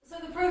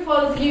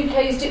profile of the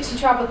UK's gypsy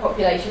traveller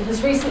population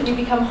has recently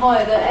become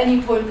higher than at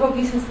any point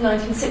probably since the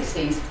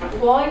 1960s.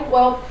 Why?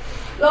 Well,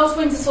 last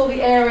winter saw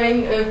the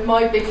airing of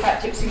My Big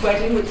Fat Gypsy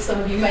Wedding, which some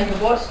of you may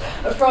have watched,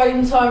 a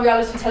prime-time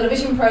reality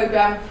television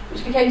programme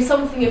which became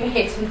something of a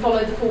hit and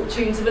followed the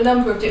fortunes of a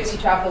number of gypsy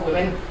traveller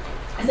women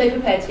as they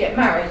prepared to get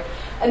married.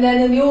 And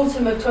then in the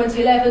autumn of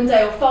 2011,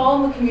 Dale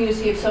Farm, a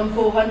community of some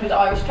 400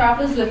 Irish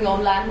travellers living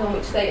on land on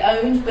which they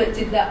owned but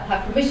did not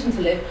have permission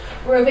to live,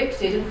 were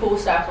evicted and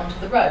forced out onto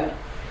the road.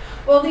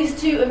 While these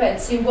two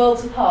events seem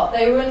worlds apart,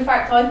 they were in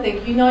fact, I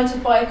think,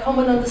 united by a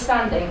common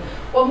understanding,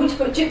 one which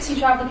put gypsy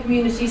traveller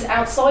communities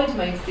outside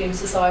mainstream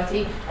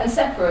society and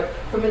separate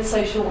from its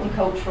social and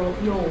cultural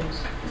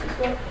norms.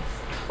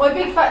 My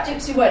Big Fat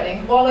Gypsy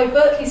Wedding, while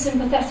overtly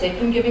sympathetic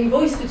and giving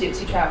voice to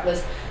gypsy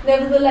travellers,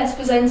 nevertheless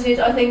presented,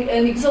 I think,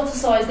 an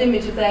exoticised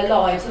image of their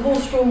lives. The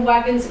horse-drawn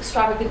wagons,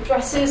 extravagant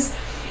dresses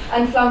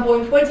and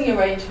flamboyant wedding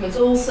arrangements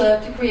all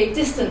served to create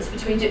distance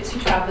between gypsy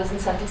travellers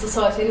and settled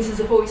society. And this is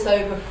a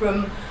voiceover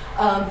from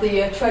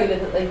the trailer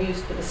that they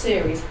used for the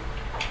series.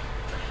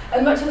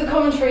 And much of the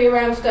commentary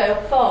around Dale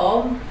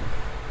Farm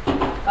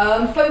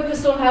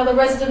focused on how the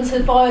residents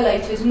had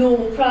violated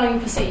normal planning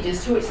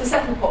procedures to which the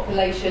settled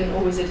population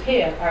always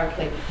adhere,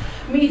 apparently.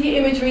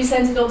 Media imagery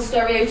centred on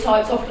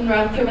stereotypes, often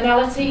around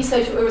criminality,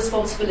 social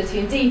irresponsibility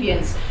and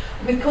deviance,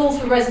 with calls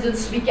for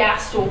residents to be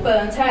gassed or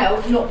burnt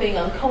out not being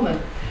uncommon.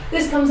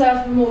 This comes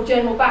out of a more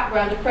general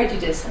background of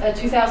prejudice. A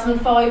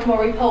 2005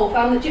 Murray poll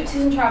found that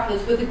gypsies and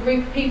travellers were the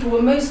group of people who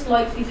were most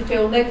likely to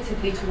feel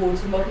negatively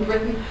towards modern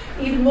Britain,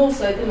 even more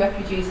so than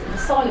refugees and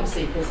asylum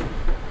seekers.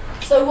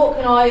 So what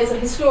can I, as a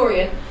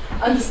historian,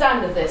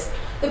 understand of this?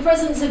 The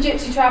presence of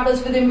gypsy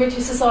travellers within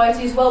British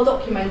society is well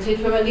documented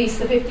from at least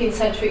the 15th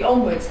century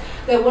onwards.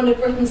 They're one of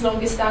Britain's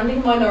longest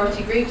standing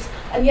minority groups,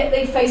 and yet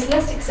they face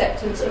less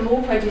acceptance and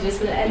more prejudice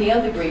than any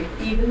other group,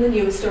 even the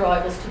newest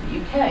arrivals to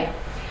the UK.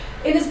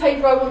 In this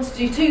paper I want to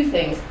do two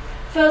things.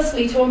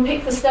 Firstly, to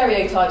unpick the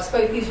stereotypes,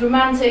 both these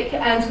romantic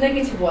and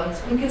negative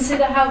ones, and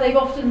consider how they've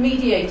often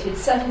mediated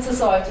settled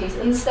societies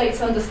and the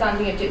state's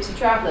understanding of gypsy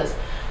travellers.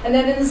 And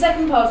then in the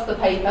second part of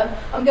the paper,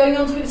 I'm going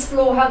on to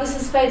explore how this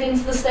has fed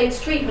into the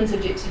state's treatment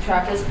of gypsy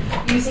travellers,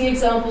 using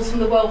examples from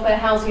the welfare,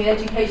 housing and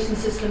education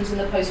systems in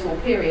the post-war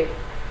period.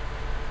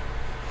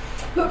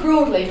 But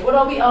broadly, what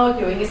I'll be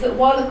arguing is that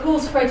while of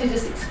course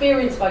prejudice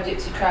experienced by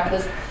gypsy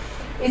travellers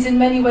is in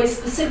many ways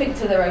specific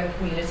to their own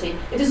community,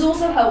 it is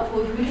also helpful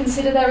if we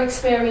consider their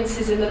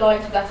experiences in the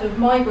light of that of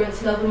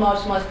migrants and other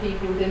marginalised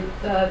people within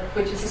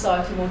British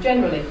society more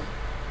generally.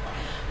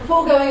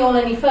 Before going on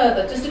any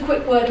further, just a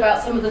quick word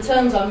about some of the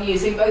terms I'm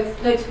using,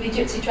 both notably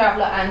gypsy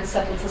traveller and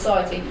settled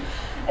society.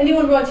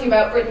 Anyone writing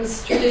about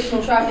Britain's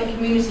traditional travelling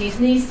communities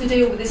needs to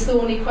deal with this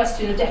thorny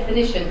question of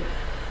definition,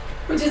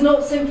 which is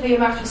not simply a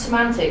matter of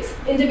semantics.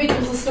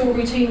 Individuals are still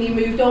routinely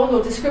moved on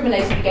or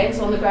discriminated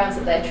against on the grounds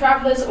that they're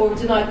travellers or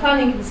denied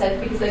planning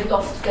consent because they've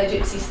lost their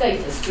gypsy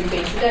status through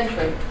being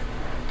sedentary.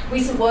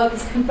 Recent work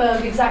has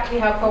confirmed exactly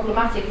how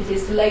problematic it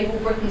is to label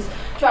Britain's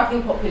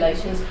travelling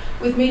populations,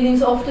 with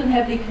meanings often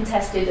heavily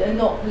contested and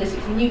not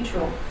politically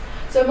neutral.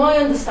 So my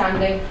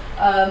understanding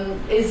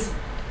is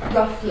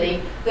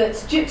roughly that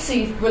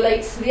gypsy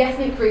relates to the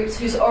ethnic groups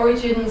whose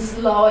origins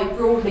lie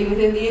broadly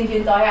within the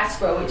Indian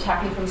diaspora, which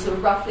happened from sort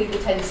of roughly the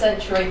 10th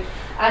century,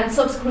 and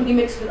subsequently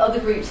mixed with other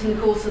groups in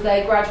the course of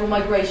their gradual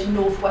migration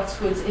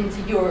northwestwards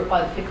into Europe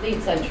by the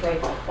 15th century,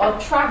 while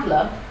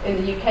traveller,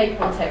 in the UK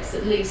context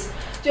at least,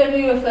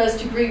 generally refers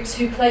to groups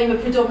who claim a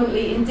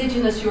predominantly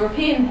indigenous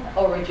European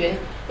origin,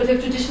 but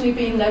have traditionally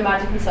been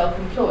nomadic and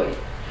self-employed.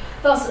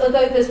 Thus,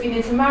 although there's been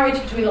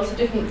intermarriage between lots of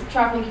different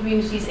travelling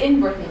communities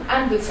in Britain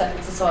and with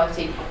settled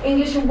society,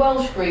 English and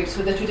Welsh groups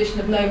with a tradition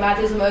of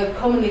nomadism are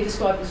commonly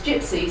described as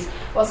gypsies,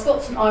 while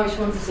Scots and Irish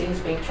ones are seen as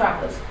being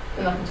travellers.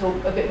 And I can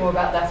talk a bit more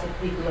about that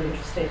if people are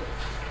interested.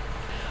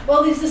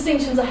 While these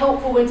distinctions are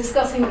helpful when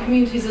discussing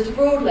communities at a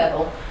broad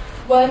level,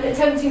 when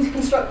attempting to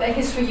construct their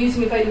history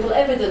using available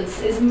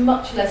evidence is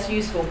much less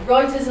useful.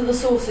 Writers of the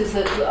sources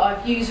that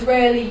I've used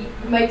rarely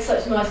make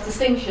such nice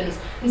distinctions.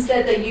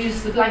 Instead, they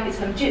use the blanket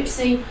term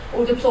gypsy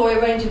or deploy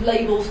a range of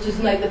labels to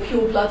denote the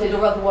pure-blooded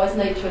or otherwise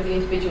nature of the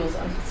individuals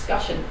under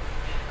discussion.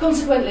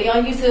 Consequently, I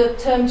use the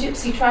term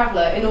gypsy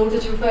traveller in order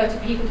to refer to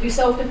people who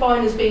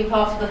self-define as being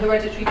part of the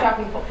hereditary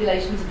travelling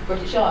populations of the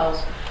British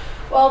Isles.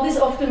 While this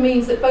often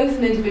means that both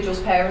an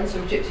individual's parents are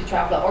of gypsy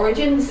traveller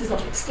origin, this is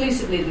not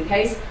exclusively the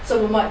case.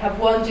 Someone might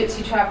have one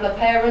gypsy traveller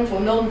parent or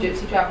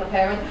non-gypsy traveller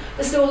parent,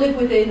 but still live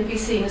within and be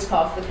seen as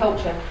part of the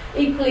culture.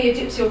 Equally, a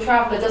gypsy or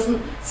traveller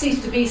doesn't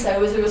cease to be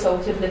so as a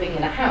result of living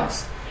in a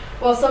house.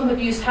 While some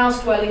have used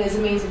house dwelling as a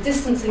means of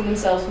distancing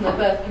themselves from their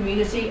birth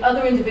community,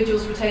 other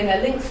individuals retain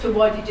their links to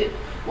wider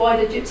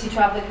gypsy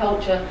traveller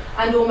culture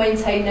and or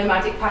maintain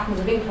nomadic patterns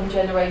of income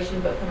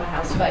generation, but from a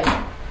house base.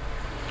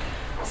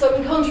 So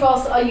in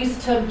contrast, I use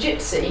the term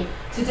gypsy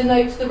to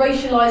denote the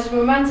racialised and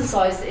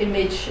romanticised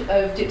image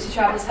of gypsy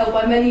travellers held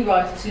by many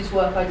writers whose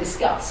work I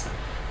discuss.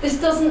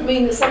 This doesn't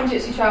mean that some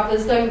gypsy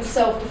travellers don't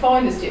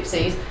self-define as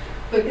gypsies.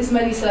 because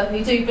many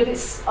certainly do, but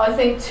it's, I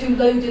think, too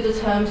loaded a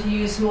term to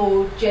use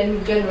more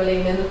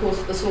generally in the course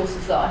of the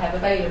sources that I have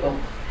available.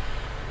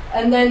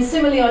 And then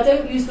similarly, I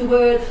don't use the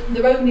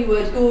Romany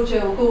word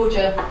gorgia or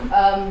gorgia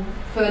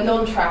for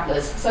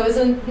non-travellers. So as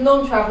a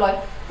non-traveller,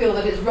 I feel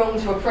that it's wrong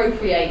to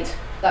appropriate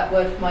that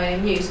word for my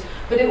own use,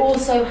 but it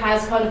also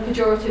has kind of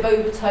pejorative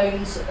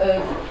overtones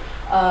of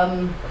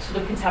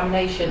sort of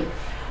contamination.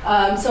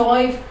 So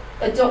I've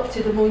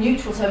adopted a more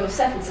neutral term of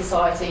settled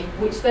society,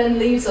 which then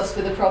leaves us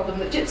with the problem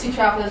that gypsy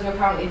travellers are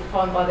apparently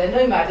defined by their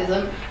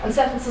nomadism and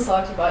settled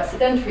society by its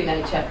sedentary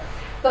nature,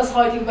 thus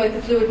hiding both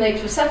the fluid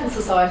nature of settled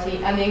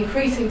society and the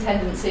increasing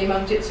tendency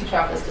among gypsy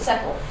travellers to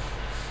settle,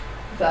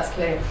 if that's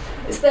clear.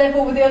 It's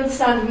therefore with the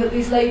understanding that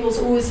these labels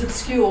always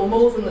obscure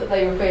more than that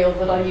they reveal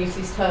that I use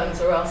these terms,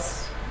 or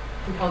else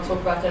we can't talk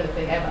about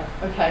anything ever.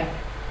 Okay.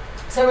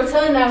 So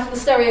return now to the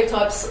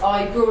stereotypes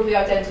I broadly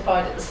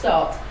identified at the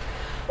start.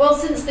 Well,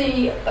 since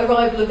the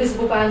arrival of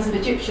visible bands of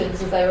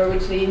Egyptians, as they were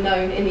originally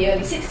known in the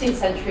early 16th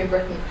century in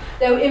Britain,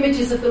 there were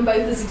images of them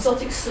both as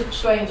exotic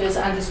strangers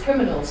and as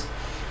criminals.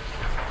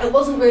 It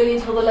wasn't really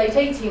until the late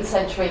 18th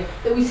century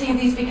that we see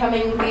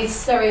these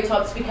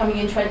stereotypes becoming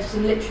entrenched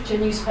in literature,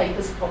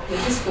 newspapers, and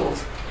popular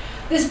discourse.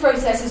 This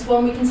process is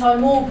one we can tie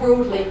more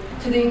broadly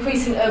to the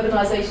increasing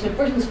urbanisation of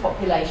Britain's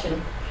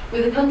population,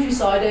 with the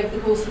countryside over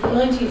the course of the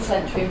 19th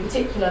century in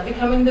particular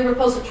becoming the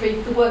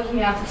repository for the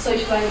working out of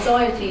social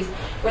anxieties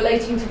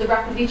relating to the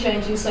rapidly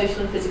changing social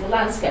and physical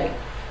landscape.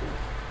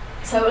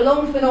 So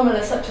along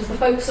phenomena such as the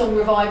folk song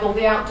revival,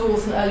 the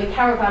outdoors and early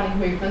caravanning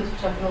movement,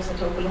 which I can also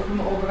talk a lot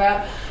more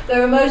about,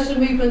 there emerged a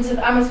movement of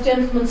amateur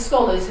gentlemen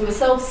scholars who were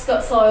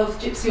self-styled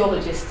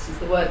gypsyologists, is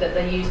the word that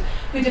they use,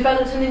 who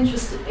developed an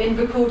interest in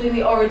recording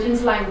the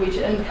origins, language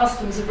and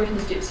customs of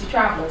Britain's gypsy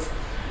travellers.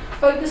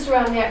 Focused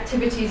around the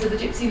activities of the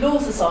Gypsy Law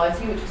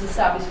Society, which was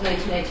established in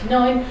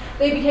 1889,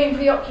 they became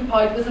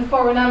preoccupied with the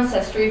foreign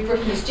ancestry of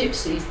Britain's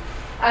gypsies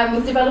and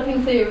with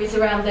developing theories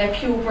around their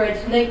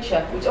purebred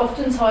nature, which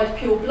often tied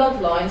pure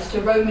bloodlines to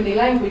Romany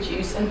language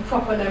use and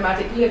proper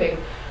nomadic living,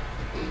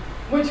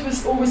 which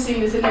was always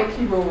seen as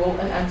innately rural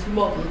and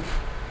anti-modern.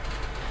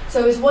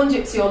 So as one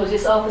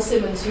gypsyologist, Arthur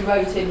Symonds, who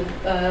wrote in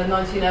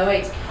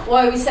 1908,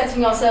 "Why are we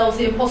setting ourselves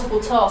the impossible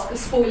task of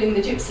spoiling the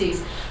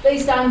gypsies? They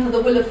stand for the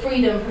will of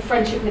freedom, for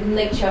friendship with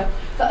nature,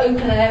 for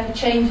open air, for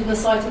change in the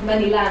sight of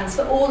many lands,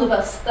 for all of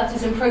us, that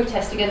is in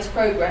protest against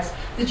progress.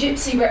 The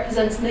gypsy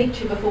represents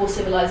nature before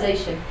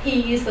civilization.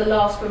 He is the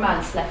last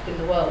romance left in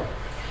the world."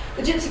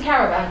 The gypsy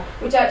caravan,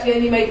 which actually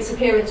only made its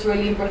appearance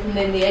really in Britain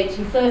in the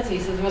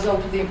 1830s as a result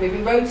of the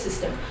improving road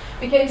system,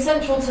 became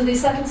central to the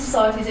settled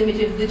society's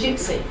image of the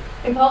gypsy,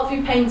 in part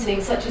through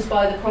paintings such as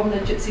by the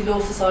prominent Gypsy Law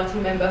Society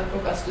member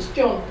Augustus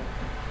John,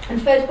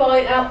 and fed by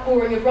an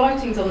outpouring of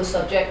writings on the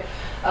subject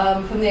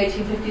from the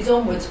 1850s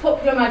onwards.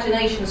 Popular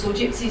imagination saw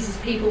gypsies as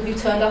people who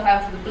turned up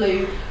out of the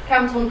blue,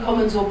 camped on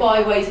commons or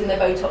byways in their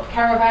bow-topped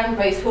caravan,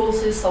 raised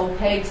horses, sold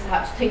pigs,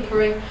 perhaps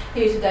tinkering,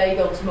 here today,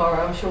 gone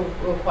tomorrow. I'm sure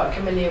we're all quite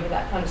familiar with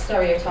that kind of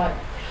stereotype.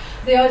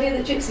 The idea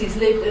that gypsies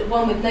lived at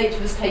one with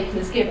nature was taken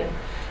as given.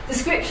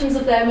 Descriptions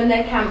of them and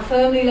their camp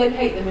firmly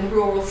locate them in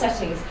rural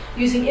settings,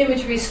 using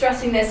imagery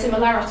stressing their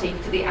similarity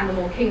to the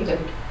animal kingdom.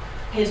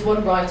 Here's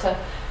one writer.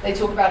 They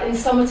talk about, in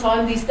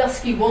summertime, these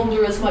dusky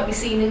wanderers might be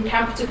seen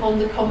encamped upon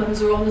the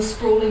commons or on the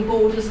sprawling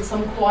borders of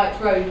some quiet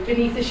road,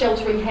 beneath a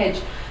sheltering hedge,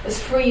 as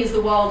free as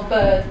the wild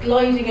bird,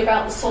 gliding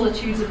about the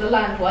solitudes of the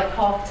land like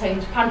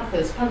half-tamed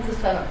panthers.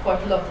 Panthers turn up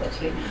quite a lot,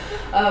 actually.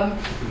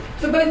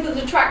 For both the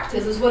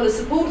detractors as well as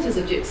supporters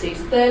of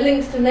gypsies, their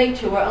links to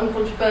nature were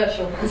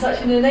uncontroversial, and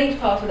such an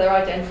innate part of their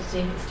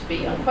identity is to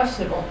be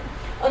unquestionable.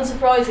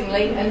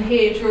 Unsurprisingly, and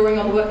here drawing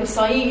on the work of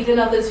Said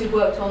and others who'd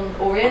worked on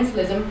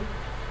Orientalism,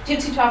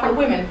 gypsy traveller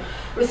women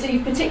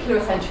received particular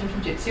attention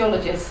from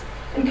gypsyologists.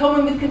 In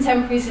common with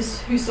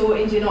contemporaries who saw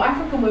Indian or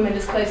African women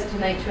as closer to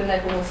nature and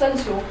therefore more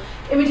sensual,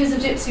 images of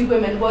gypsy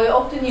women were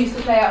often used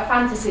to play out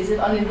fantasies of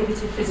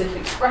uninhibited physical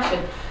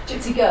expression.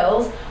 Gypsy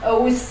girls are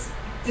always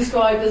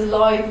described as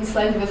lithe and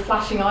slender with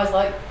flashing eyes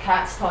like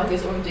cats,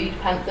 tigers or indeed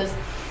panthers.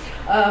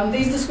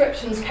 These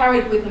descriptions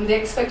carried with them the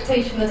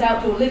expectation that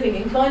outdoor living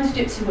inclined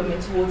gypsy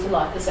women towards a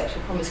life of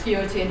sexual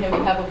promiscuity, and here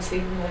we have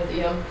obviously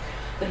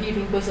the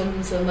heaving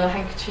bosoms and the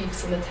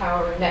handkerchiefs and the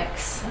towering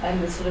necks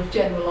and the sort of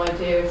general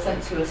idea of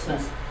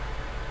sensuousness.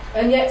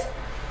 And yet,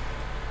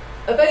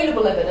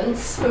 available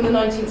evidence from the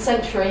 19th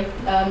century,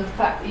 in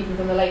fact even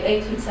from the late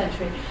 18th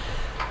century,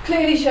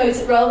 clearly shows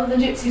that rather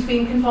than gypsies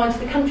being confined to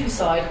the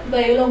countryside,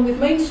 they, along with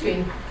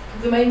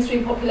the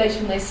mainstream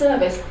population they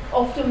service,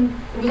 often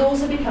was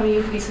also becoming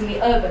increasingly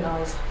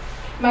urbanised.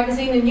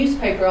 Magazine and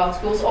newspaper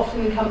articles,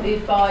 often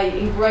accompanied by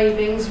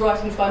engravings,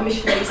 writings by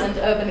missionaries and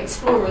urban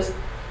explorers,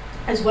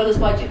 as well as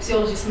by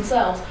gypsyologists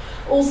themselves,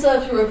 all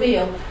serve to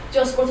reveal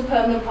just what a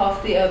permanent part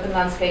of the urban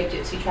landscape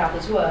gypsy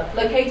travellers were.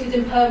 Located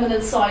in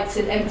permanent sites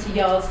in empty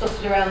yards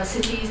dotted around the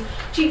cities,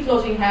 cheap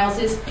lodging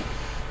houses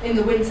in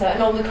the winter,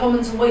 and on the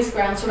commons and waste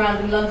ground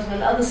surrounding London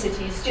and other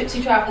cities,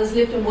 gypsy travellers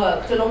lived and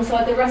worked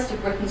alongside the rest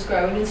of Britain's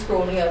growing and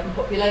sprawling urban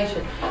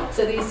population.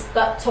 So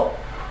that top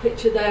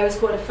picture there is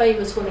quite a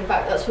famous one. In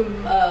fact, that's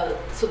from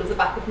sort of the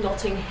back of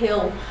Notting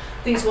Hill.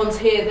 These ones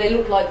here, they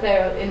look like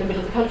they're in the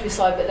middle of the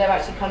countryside, but they're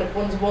actually kind of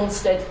one's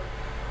Wanstead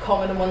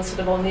Common and one's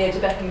sort of on the edge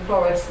of Epping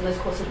Forest, and there's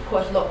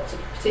quite a lot,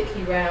 sort of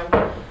particularly around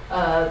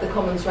the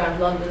commons around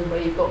London, where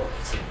you've got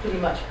sort of pretty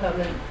much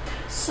permanent.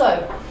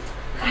 So,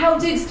 how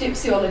did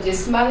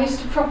gypsyologists manage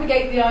to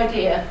propagate the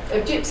idea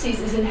of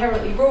gypsies as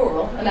inherently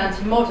rural and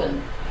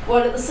anti-modern,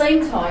 while at the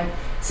same time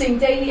seeing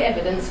daily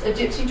evidence of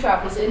gypsy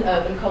travellers in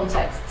urban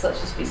contexts,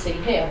 such as we see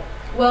here?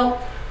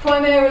 Well,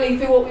 primarily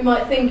through what we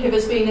might think of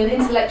as being an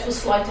intellectual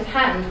sleight of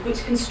hand,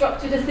 which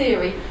constructed a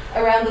theory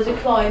around the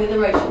decline in the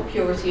racial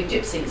purity of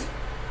gypsies.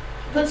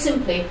 Put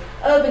simply,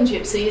 urban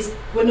gypsies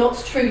were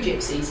not true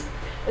gypsies,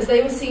 as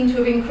they were seen to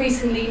have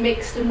increasingly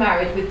mixed and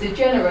married with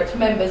degenerate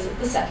members of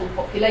the settled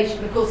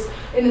population. Of course,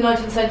 in the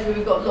 19th century,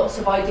 we've got lots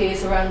of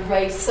ideas around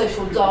race,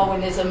 social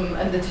Darwinism,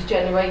 and the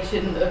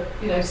degeneration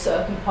of,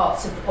 certain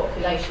parts of the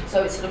population.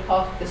 So it's sort of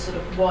part of this sort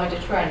of wider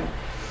trend.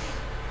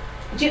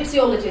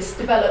 Gypsyologists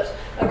developed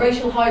a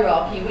racial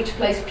hierarchy which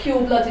placed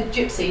pure-blooded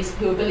gypsies,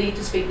 who were believed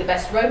to speak the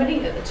best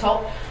Romany, at the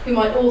top, who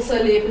might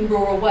also live in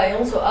rural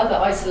Wales or other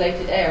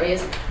isolated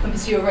areas and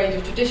pursue a range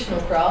of traditional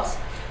crafts,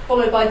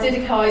 followed by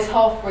Didicais,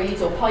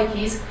 half-breeds or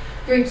pikeys,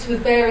 groups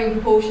with varying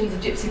proportions of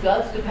gypsy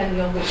blood, depending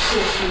on which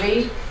source you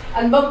read,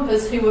 and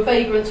mumpers, who were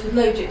vagrants with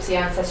no gypsy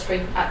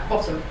ancestry, at the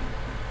bottom.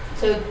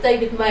 So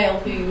David Mayle,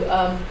 who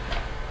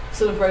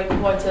sort of wrote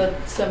quite a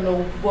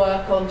seminal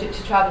work on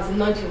gypsy travellers in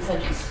 19th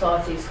century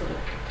society, sort of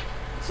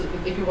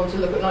if you want to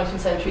look at 19th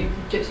century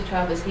gypsy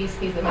travellers, he's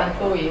the man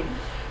for you.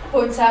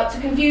 Points out,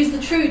 to confuse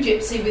the true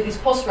gypsy with his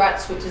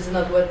posrats, which is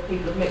another word for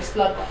people of mixed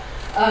blood,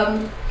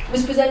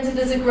 was presented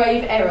as a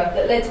grave error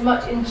that led to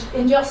much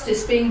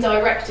injustice being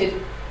directed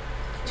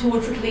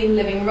towards the clean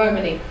living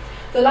Romany.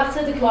 The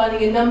latter,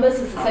 declining in numbers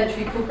as the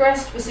century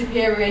progressed, were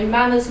superior in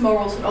manners,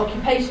 morals and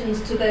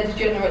occupations to their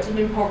degenerate and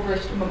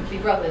impoverished monthly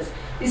brothers.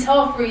 These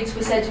half-breeds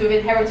were said to have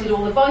inherited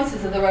all the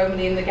vices of the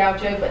Romany and the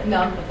Gaucho, but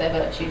none of their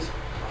virtues.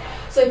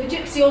 So for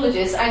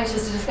gypsyologists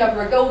anxious to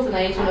discover a golden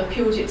age and a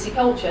pure gypsy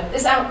culture,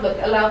 this outlook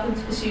allowed them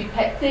to pursue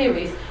pet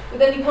theories,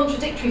 with any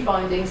contradictory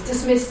findings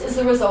dismissed as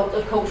the result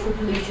of cultural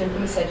pollution and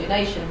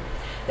miscegenation.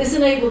 This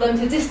enabled them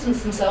to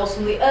distance themselves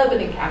from the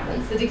urban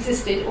encampments that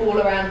existed all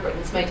around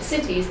Britain's major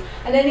cities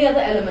and any other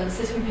elements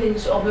that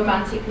impinged on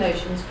romantic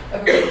notions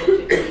of a real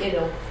gypsy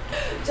idyll.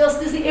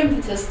 Just as the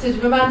impetus to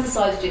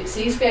romanticise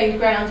gypsies gained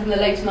ground in the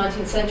late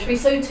 19th century,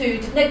 so too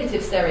did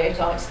negative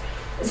stereotypes,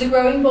 as a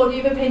growing body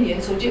of opinion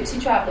saw gypsy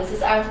travellers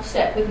as out of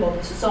step with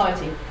modern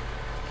society.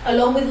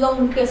 Along with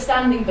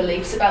longer-standing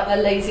beliefs about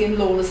their lazy and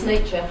lawless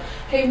nature,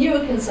 came newer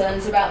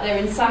concerns about their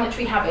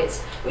insanitary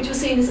habits, which were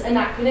seen as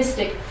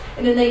anachronistic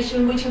in a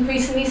nation which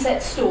increasingly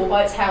set store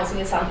by its housing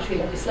and sanitary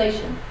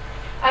legislation.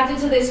 Added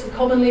to this were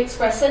commonly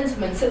expressed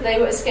sentiments that they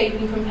were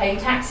escaping from paying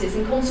taxes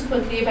and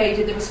consequently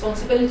evaded the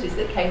responsibilities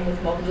that came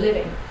with modern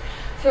living.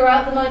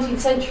 Throughout the 19th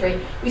century,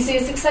 we see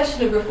a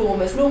succession of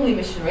reformers, normally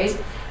missionaries,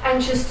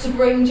 anxious to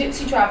bring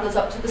gypsy travellers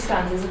up to the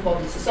standards of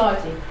modern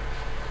society.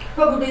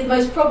 Probably the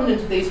most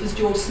prominent of these was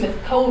George Smith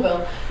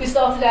Colville, who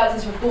started out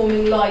his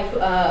reforming life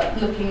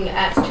looking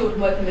at children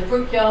working in the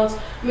brickyards,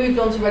 moved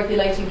on to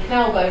regulating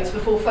canal boats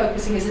before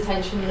focusing his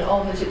attention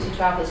on the gypsy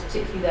travellers,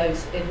 particularly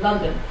those in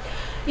London.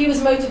 He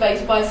was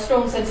motivated by a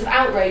strong sense of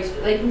outrage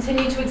that they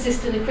continue to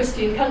exist in a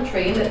Christian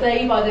country and that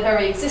they, by their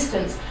very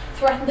existence,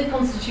 threaten the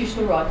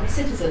constitutional right of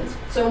citizens.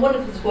 So in one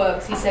of his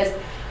works he says,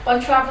 by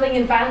travelling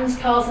in vans,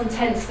 cars and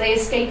tents, they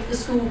escape the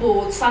school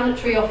board,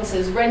 sanitary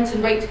officers, rent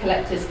and rate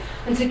collectors,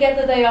 and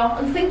together they are,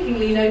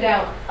 unthinkingly no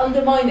doubt,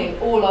 undermining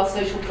all our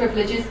social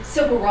privileges,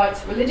 civil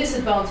rights, religious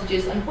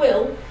advantages, and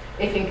will,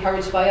 if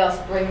encouraged by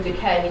us, bring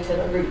decay to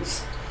the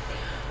roots.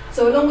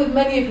 So along with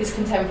many of his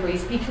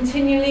contemporaries, he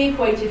continually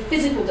equated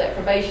physical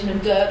deprivation and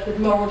dirt with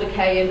moral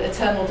decay and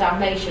eternal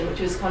damnation,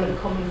 which was kind of a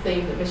common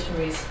theme that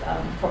missionaries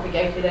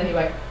propagated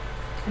anyway.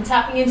 And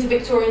tapping into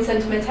Victorian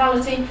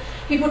sentimentality,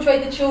 he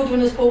portrayed the children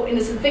as poor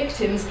innocent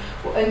victims,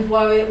 and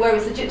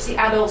whereas the gypsy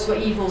adults were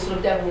evil sort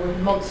of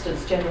devil-ridden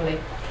monsters generally.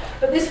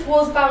 But this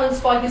was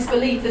balanced by his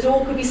belief that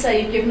all could be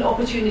saved given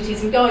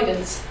opportunities and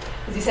guidance.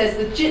 As he says,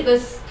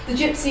 the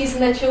gypsies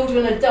and their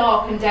children are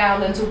dark and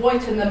down, and to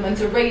whiten them and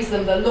to raise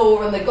them, the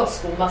law and the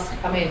gospel must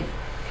come in.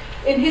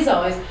 In his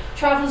eyes,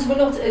 travellers were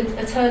not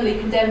eternally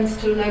condemned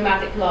to a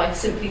nomadic life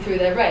simply through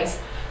their race,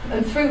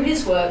 and through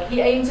his work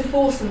he aimed to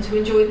force them to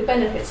enjoy the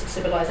benefits of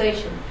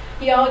civilization.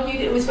 He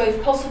argued it was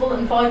both possible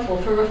and vital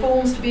for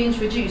reforms to be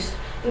introduced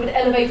that would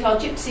elevate our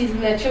gypsies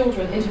and their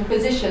children into a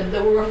position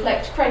that will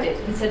reflect credit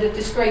instead of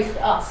disgrace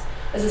to us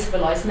as a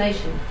civilized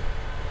nation.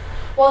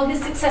 While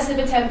his successive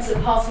attempts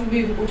at passing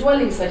movable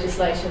dwellings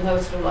legislation, there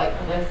were sort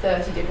of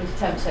 30 different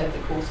attempts over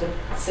the course of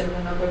a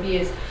similar number of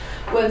years,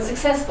 weren't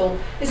successful,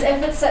 his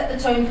efforts set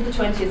the tone for the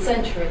 20th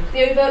century.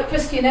 The overt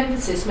Christian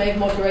emphasis may have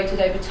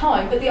moderated over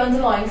time, but the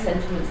underlying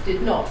sentiments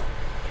did not.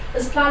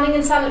 As planning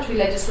and sanitary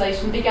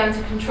legislation began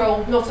to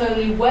control not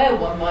only where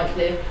one might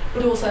live,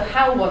 but also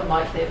how one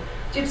might live,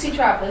 gypsy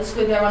travellers,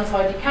 with their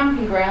untidy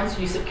camping grounds,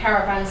 use of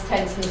caravans,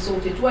 tents and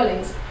assorted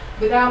dwellings,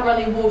 without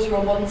running water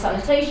or modern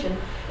sanitation,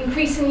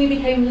 increasingly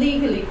became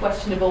legally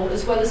questionable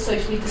as well as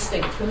socially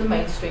distinct from the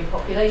mainstream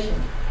population.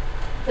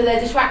 For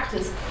their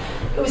detractors,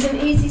 it was an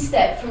easy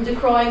step from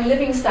decrying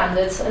living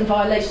standards and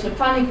violation of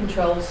planning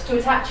controls to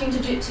attaching to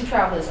gypsy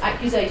travellers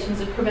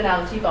accusations of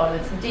criminality,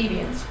 violence and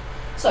deviance.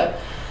 So,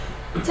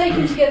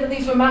 taking together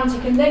these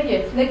romantic and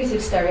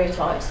negative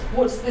stereotypes,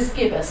 what does this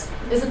give us?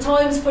 As the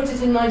Times put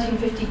it in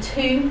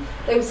 1952,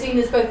 they were seen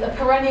as both a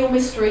perennial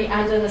mystery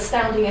and an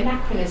astounding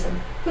anachronism.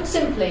 Put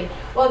simply,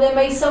 while there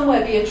may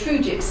somewhere be a true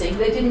gypsy,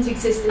 they didn't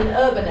exist in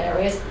urban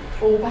areas,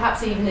 or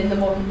perhaps even in the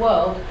modern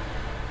world.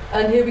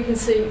 And here we can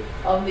see,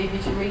 I'll leave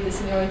you to read this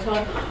in your own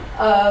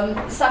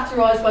time,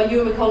 satirised by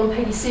Ewan MacColl and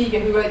Peggy Seeger,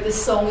 who wrote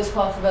this song as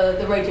part of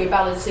the radio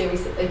ballad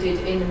series that they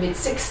did in the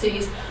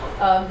mid-60s.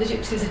 The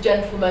gypsy is a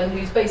gentleman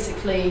who's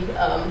basically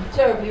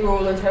terribly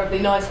rural and terribly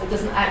nice, but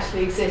doesn't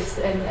actually exist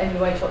in any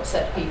way to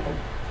upset people.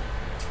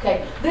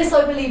 Okay, this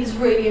I believe is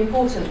really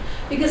important,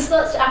 because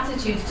such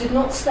attitudes did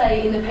not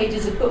stay in the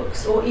pages of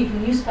books or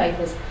even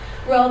newspapers.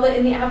 Rather,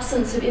 in the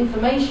absence of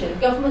information,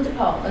 government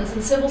departments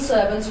and civil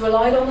servants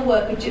relied on the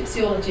work of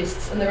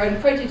gypsyologists and their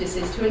own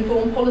prejudices to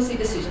inform policy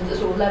decisions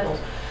at all levels.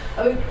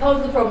 I mean, part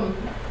of the problem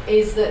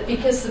is that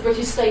because the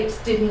British state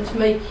didn't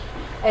make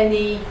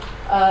any,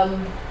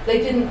 they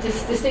didn't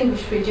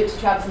distinguish between gypsy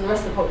travellers and the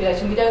rest of the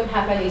population, we don't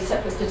have any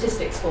separate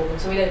statistics for them,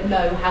 so we don't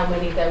know how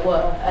many there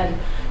were. And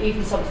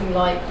even something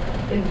like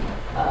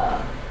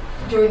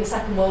during the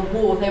Second World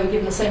War, they were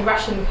given the same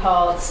ration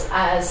cards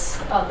as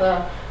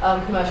other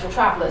commercial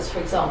travellers, for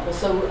example.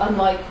 So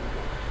unlike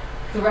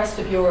the rest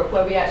of Europe,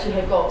 where we actually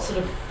have got sort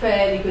of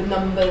fairly good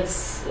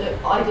numbers,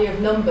 idea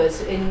of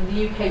numbers, in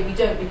the UK we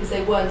don't, because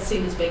they weren't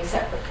seen as being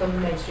separate from the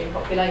mainstream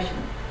population.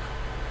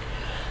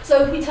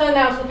 So if we turn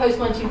now to the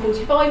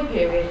post-1945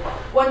 period,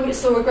 one which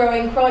saw a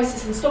growing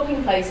crisis in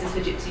stopping places for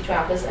gypsy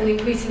travellers and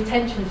increasing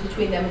tensions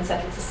between them and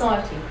settled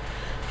society.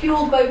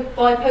 Fuelled both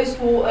by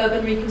post-war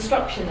urban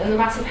reconstruction and the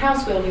massive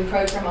house building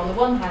programme on the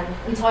one hand,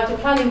 and tighter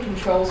planning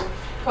controls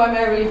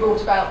primarily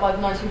brought about by the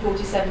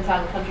 1947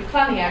 Town and Country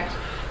Planning Act,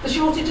 the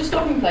shortage of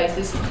stopping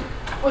places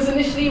was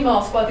initially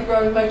masked by the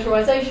growing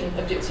motorisation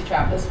of gypsy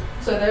travellers,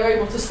 so they were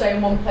able to stay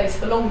in one place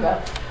for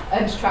longer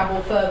and travel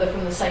further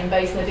from the same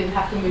base, and they didn't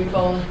have to move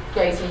on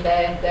grazing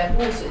their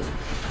horses.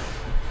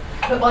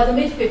 But by the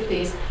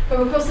mid-50s,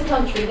 from across the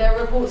country, there are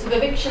reports of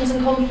evictions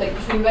and conflict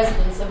between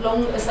residents of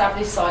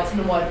long-established sites and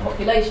the wider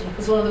population,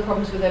 because one of the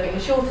problems with there being a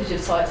shortage of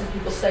sites is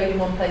people stayed in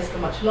one place for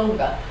much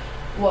longer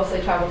whilst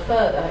they travelled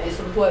further. It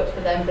sort of worked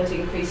for them, but it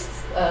increased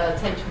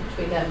tension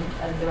between them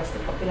and the rest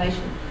of the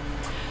population.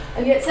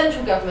 And yet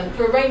central government,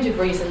 for a range of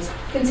reasons,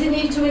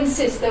 continued to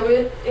insist that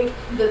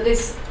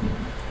this,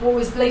 what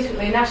was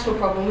blatantly a national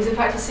problem, was in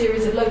fact a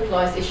series of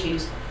localised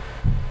issues.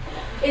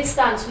 Its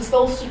stance was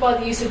bolstered by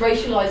the use of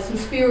racialised and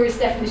spurious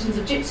definitions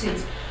of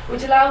gypsies,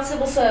 which allowed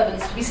civil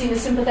servants to be seen as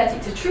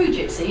sympathetic to true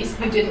gypsies,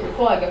 who didn't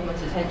require government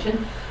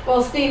attention,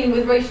 whilst dealing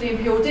with racially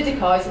impure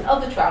didikais and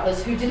other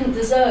travellers who didn't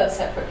deserve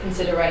separate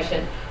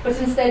consideration, but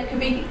instead could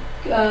be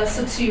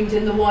subsumed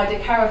in the wider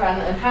caravan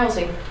and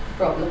housing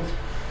problems.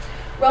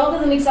 Rather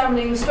than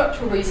examining the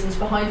structural reasons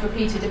behind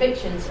repeated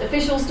evictions,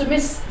 officials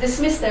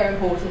dismissed their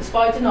importance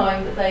by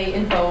denying that they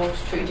involved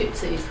true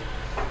gypsies.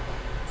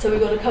 So we've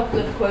got a couple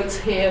of quotes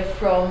here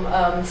from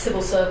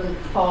civil servant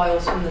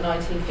files from the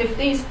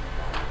 1950s.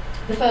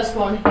 The first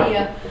one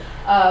here,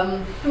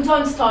 from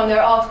time to time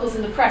there are articles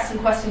in the press and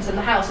questions in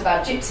the House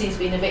about gypsies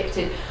being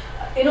evicted.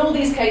 In all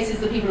these cases,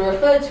 the people are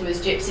referred to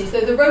as gypsies,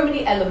 though the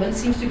Romany element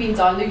seems to have been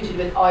diluted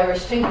with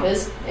Irish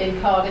tinkers in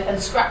Cardiff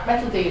and scrap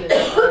metal dealers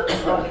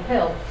in Barley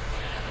Hill.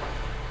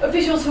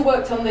 Officials who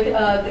worked on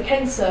the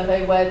Kent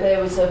survey, where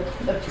there was a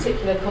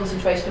particular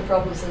concentration of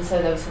problems, and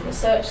so there was some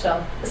research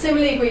done,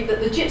 similarly agreed that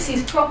the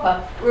gypsies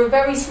proper were a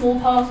very small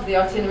part of the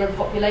itinerant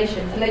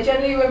population, and they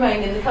generally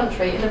remain in the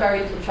country in a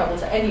very little trouble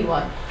to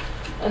anyone.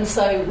 And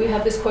so we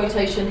have this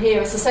quotation here.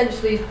 It's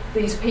essentially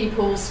these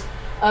people's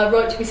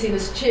right to be seen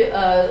as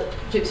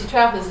gypsy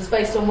travellers is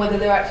based on whether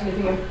they're actually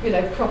living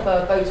in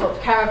proper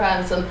boat-topped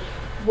caravans, and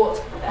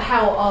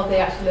how are they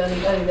actually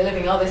earning their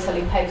living? Are they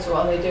selling pegs, or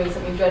are they doing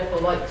something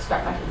dreadful like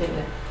scrap metal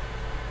dealing?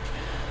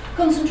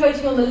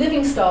 Concentrating on the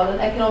living style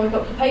and economic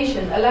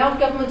occupation allowed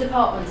government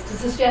departments to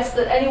suggest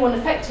that anyone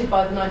affected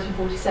by the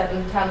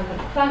 1947 Town and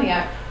Country Planning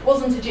Act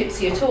wasn't a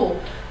gypsy at all,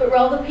 but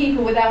rather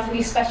people without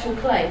any special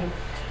claim,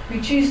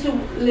 who choose to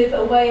live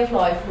a way of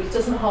life which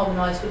doesn't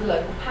harmonise with the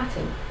local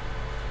pattern.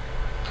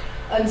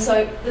 And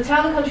so the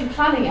Town and Country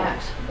Planning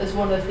Act, as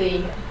one of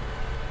the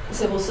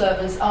civil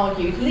servants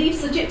argued,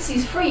 leaves the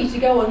gypsies free to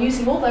go on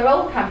using all their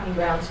old camping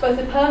grounds, both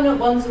the permanent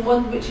ones and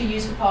ones which are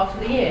used for part of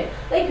the year.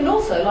 They can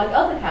also, like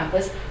other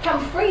campers,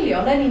 camp freely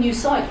on any new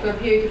site for a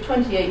period of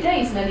 28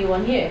 days in any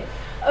 1 year.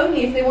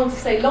 Only if they want to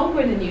stay longer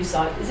in a new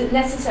site is it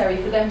necessary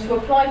for them to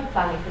apply for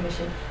planning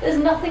permission. There's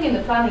nothing in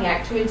the Planning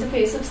Act to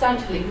interfere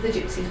substantially with the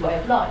gypsies' way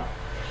of life.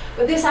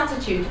 But this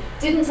attitude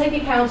didn't take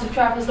account of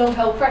travellers'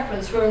 long-held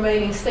preference for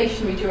remaining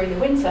stationary during the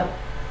winter,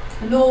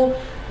 nor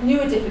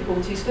newer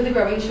difficulties for the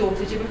growing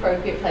shortage of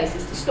appropriate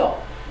places to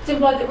stop. It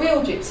implied that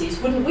real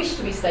gypsies wouldn't wish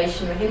to be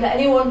stationary, and that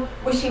anyone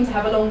wishing to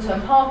have a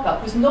long-term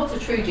park-up was not a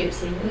true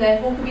gypsy, and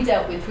therefore could be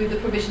dealt with through the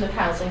provision of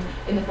housing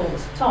in the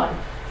fullness of time.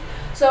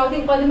 So I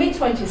think by the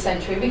mid-20th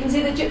century, we can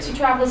see that gypsy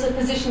travellers are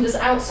positioned as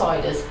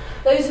outsiders.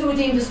 Those who were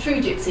deemed as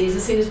true gypsies are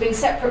seen as being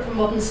separate from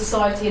modern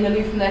society and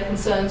aloof from their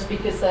concerns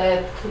because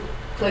they're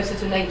closer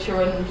to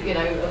nature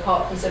and,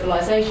 apart from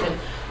civilization.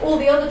 All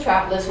the other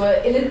travellers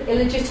were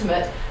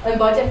illegitimate and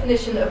by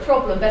definition a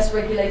problem, best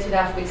regulated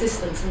out of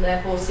existence, and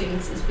therefore seen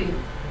as being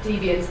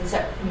deviant and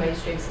separate from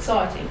mainstream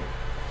society.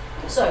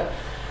 So,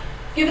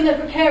 given their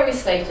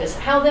precarious status,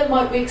 how then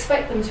might we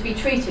expect them to be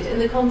treated in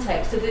the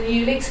context of the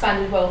newly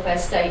expanded welfare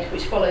state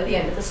which followed the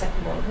end of the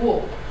Second World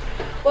War?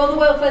 While the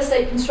welfare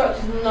state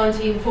constructed in the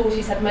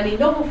 1940s had many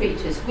novel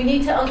features, we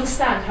need to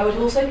understand how it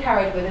also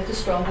carried with it a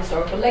strong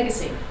historical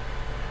legacy.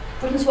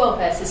 Britain's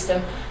welfare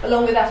system,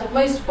 along with that of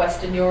most of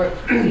Western Europe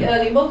in the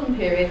early modern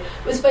period,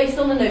 was based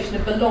on the notion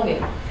of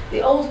belonging.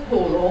 The old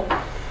Poor Law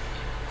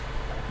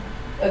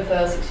of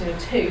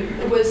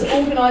 1602 was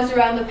organised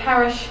around the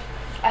parish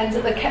and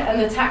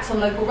the tax on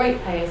local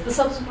ratepayers. The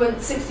subsequent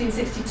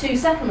 1662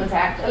 Settlement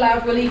Act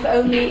allowed relief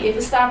only to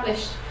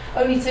establish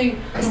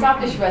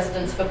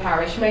residence of a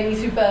parish, mainly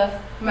through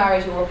birth,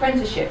 marriage or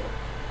apprenticeship.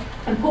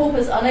 And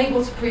paupers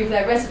unable to prove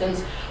their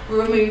residence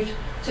were removed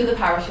to the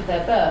parish of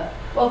their birth.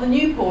 While the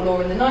new Poor Law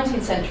in the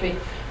 19th century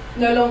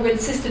no longer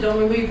insisted on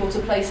removal to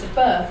place of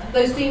birth,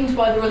 those deemed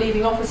by the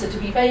relieving officer to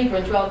be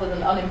vagrant rather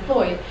than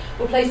unemployed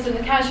were placed in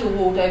the casual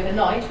ward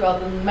overnight rather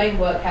than the main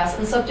workhouse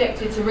and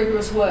subjected to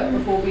rigorous work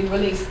before being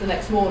released the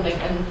next morning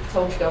and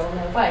told to go on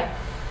their way.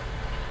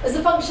 As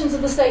the functions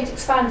of the state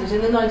expanded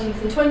in the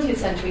 19th and 20th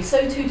century,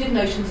 so too did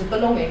notions of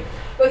belonging,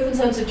 both in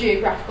terms of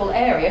geographical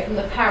area, from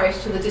the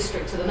parish to the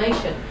district to the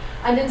nation,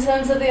 and in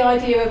terms of the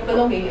idea of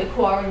belonging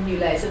acquiring new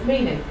layers of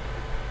meaning.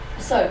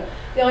 So,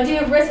 the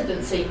idea of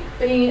residency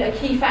being a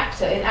key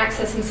factor in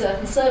accessing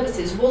certain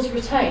services was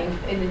retained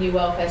in the new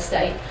welfare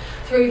state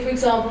through, for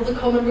example, the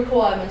common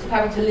requirement of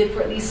having to live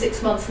for at least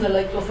 6 months in a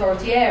local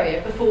authority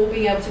area before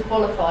being able to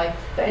qualify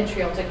for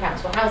entry onto a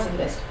council housing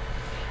list.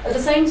 At the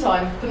same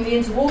time, from the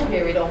interwar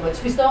period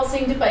onwards, we start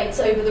seeing debates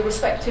over the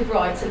respective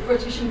rights of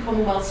British and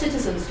Commonwealth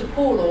citizens to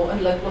poor law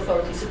and local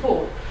authority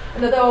support.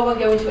 And although I won't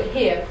go into it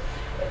here,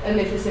 and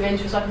if it's of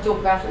interest I can talk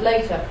about it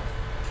later,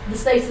 the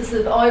status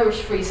of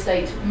Irish Free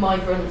State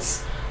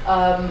migrants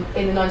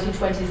in the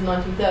 1920s and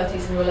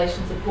 1930s in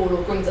relation to poor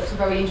law brings up some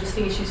very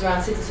interesting issues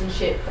around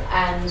citizenship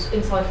and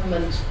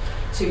entitlement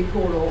to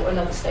poor law and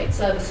other state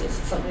services.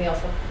 It's something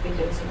else I've been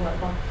doing some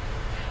work on.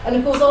 And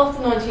of course,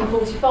 after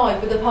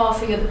 1945, with the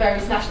passing of the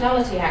various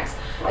Nationality Acts,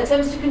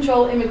 attempts to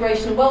control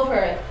immigration and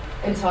welfare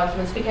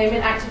entitlements became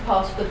an active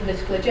part of the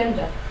political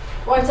agenda.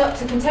 Right up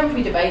to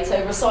contemporary debates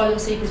over asylum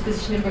seekers'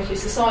 position in British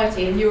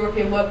society and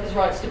European workers'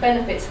 rights to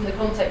benefits from the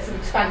context of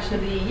expansion of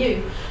the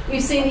EU,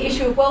 we've seen the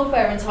issue of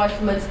welfare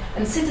entitlement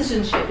and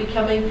citizenship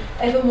becoming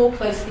ever more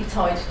closely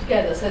tied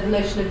together. So the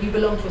notion of you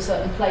belong to a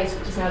certain place,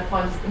 which is now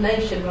defined as the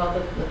nation rather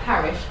than the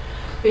parish,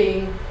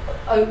 being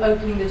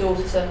opening the door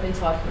to certain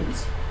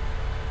entitlements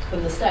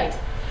from the state.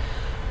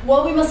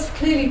 While we must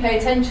clearly pay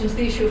attention to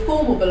the issue of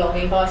formal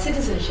belonging via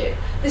citizenship,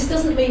 this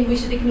doesn't mean we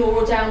should ignore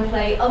or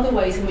downplay other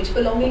ways in which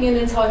belonging and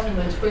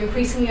entitlement were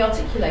increasingly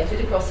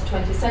articulated across the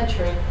 20th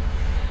century.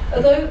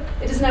 Although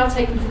it is now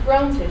taken for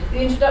granted,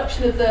 the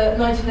introduction of the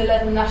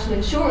 1911 National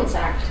Insurance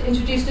Act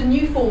introduced a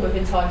new form of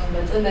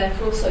entitlement and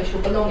therefore of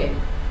social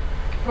belonging.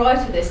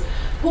 Prior to this,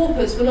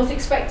 paupers were not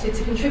expected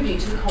to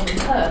contribute to the common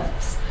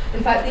purse.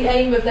 In fact, the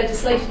aim of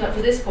legislation up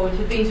to this point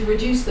had been to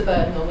reduce the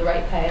burden on the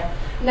ratepayer.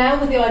 Now,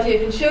 with the idea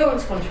of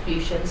insurance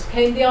contributions,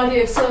 came the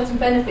idea of certain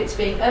benefits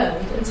being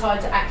earned and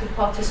tied to active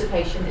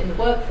participation in the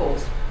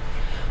workforce.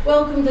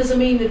 Welcomed as a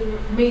means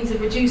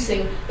of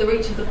reducing the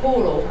reach of the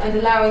poor law and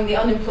allowing the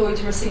unemployed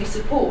to receive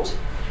support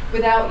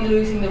without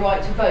losing the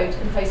right to vote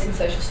and facing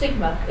social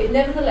stigma, it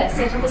nevertheless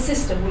set up a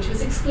system which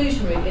was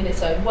exclusionary in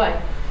its own way.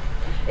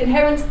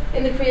 Inherent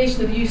in the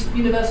creation of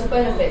universal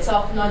benefits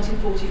after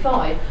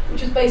 1945,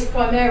 which was based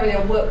primarily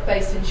on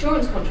work-based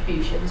insurance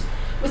contributions,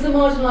 was the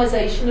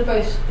marginalisation of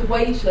both the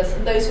wageless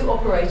and those who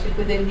operated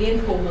within the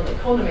informal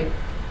economy.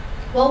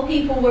 While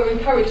people were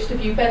encouraged to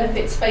view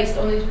benefits based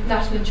on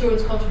national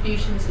insurance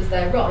contributions as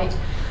their right,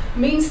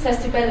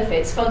 means-tested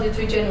benefits funded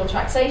through general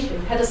taxation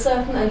had a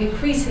certain and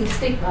increasing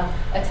stigma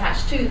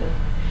attached to them.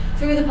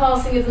 Through the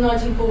passing of the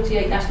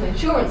 1948 National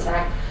Insurance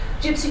Act,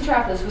 gypsy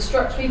travellers were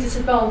structurally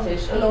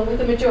disadvantaged along with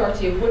the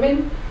majority of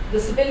women, the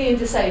civilian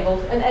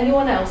disabled and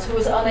anyone else who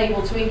was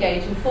unable to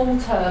engage in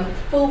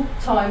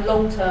full-time,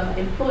 long-term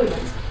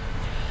employment.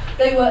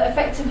 They were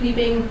effectively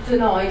being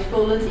denied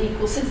full and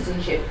equal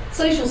citizenship.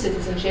 Social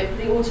citizenship,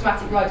 the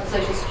automatic right to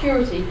social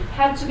security,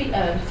 had to be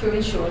earned through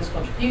insurance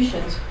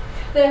contributions.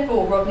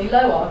 Therefore, Rodney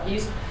Lowe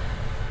argues,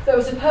 there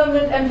was a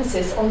permanent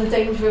emphasis on the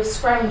danger of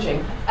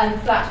scrounging,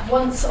 and that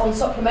once on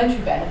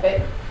supplementary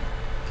benefit,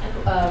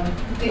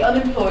 the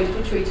unemployed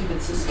were treated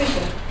with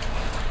suspicion.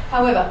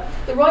 However,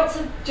 the rights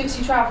of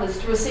gypsy travellers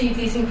to receive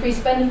these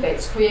increased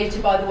benefits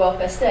created by the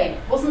welfare state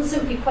wasn't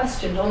simply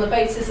questioned on the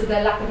basis of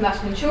their lack of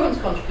national insurance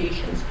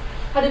contributions,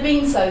 Had it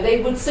been so,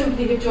 they would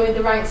simply have joined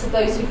the ranks of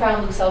those who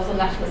found themselves on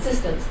national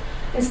assistance.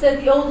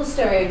 Instead, the older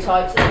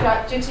stereotypes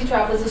that gypsy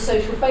travellers as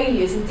social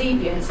failures and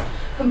deviants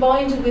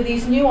combined with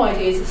these new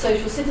ideas of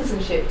social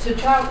citizenship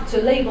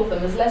to label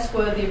them as less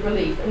worthy of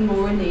relief and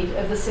more in need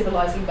of the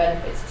civilising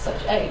benefits of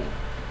such aid.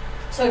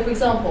 So, for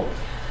example,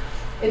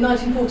 in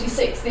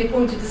 1946, the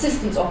appointed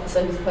assistance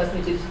officer, who's the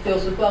person who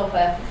deals with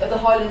welfare, of the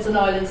Highlands and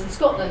Islands in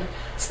Scotland,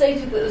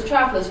 stated that the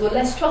travellers were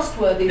less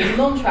trustworthy than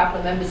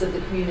non-traveller members of the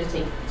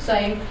community,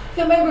 saying, if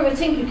you're a member of a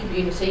tinker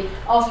community,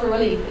 ask for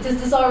relief, it is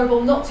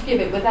desirable not to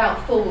give it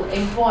without full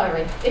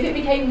inquiry. If it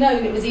became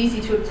known it was easy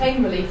to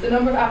obtain relief, the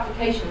number of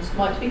applications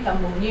might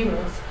become more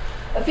numerous.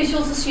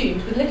 Officials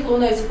assumed, with little or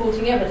no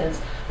supporting evidence,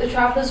 that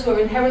travellers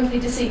were inherently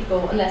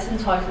deceitful and less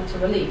entitled to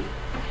relief.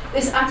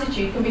 This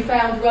attitude can be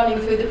found running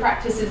through the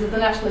practices of the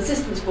National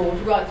Assistance Board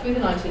right through the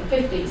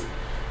 1950s.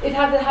 It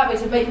had the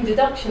habit of making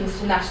deductions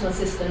to national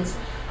assistance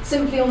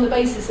simply on the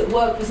basis that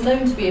work was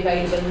known to be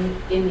available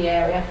in the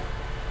area,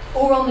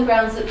 or on the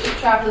grounds that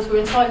travellers were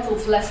entitled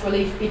to less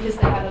relief because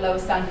they had a lower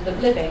standard of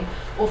living,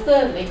 or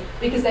thirdly,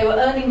 because they were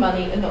earning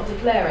money and not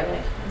declaring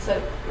it. And so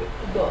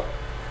we've got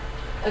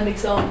an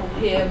example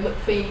here,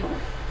 McPhee,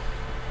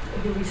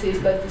 who we see as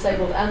both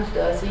disabled and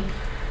dirty,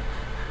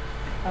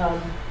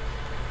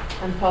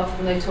 and part of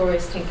the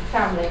notorious Tinker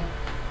family.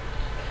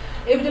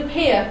 It would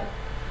appear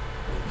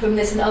from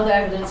this and other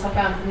evidence I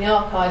found from the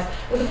archives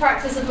that the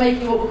practice of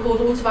making what were called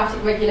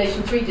automatic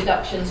Regulation 3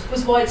 deductions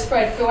was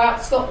widespread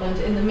throughout Scotland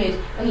in the mid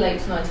and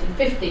late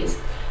 1950s.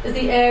 As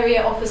the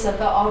area officer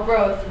for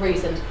Arbroath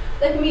reasoned,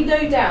 there can be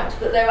no doubt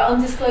that there are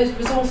undisclosed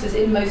resources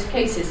in most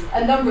cases.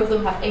 A number of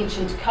them have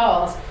ancient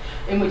cars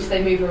in which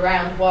they move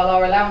around, while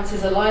our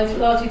allowances are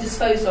largely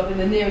disposed of in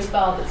the nearest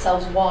bar that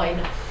sells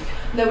wine.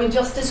 No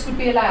injustice would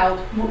be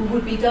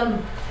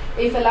done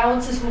if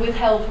allowances were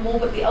withheld from all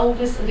but the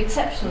oldest and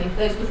exceptionally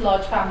those with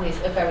large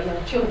families of very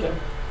young children.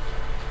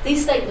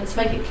 These statements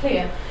make it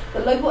clear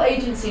that local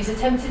agencies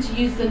attempted to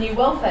use the new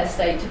welfare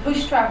state to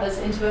push travellers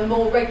into a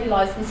more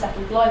regularised and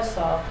settled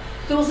lifestyle.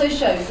 It also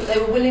shows that they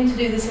were willing to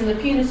do this in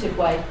a punitive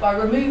way by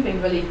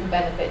removing relief and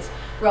benefits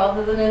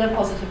rather than in a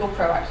positive or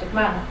proactive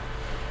manner.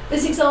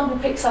 This example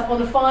picks up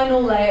on a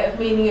final layer of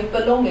meaning of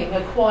belonging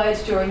acquired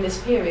during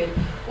this period,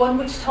 one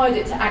which tied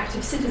it to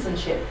active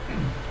citizenship.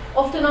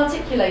 Often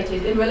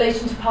articulated in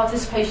relation to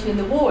participation in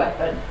the war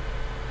effort,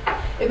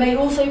 it might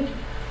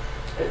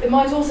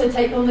also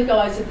take on the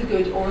guise of the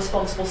good or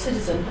responsible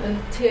citizen. And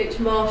T.H.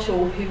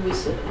 Marshall, who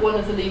was one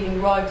of the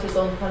leading writers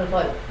on kind of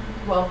like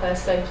welfare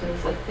state and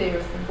as a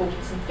theorist in the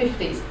 40s and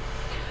 50s,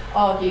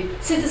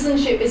 argued,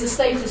 citizenship is a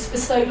status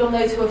bestowed on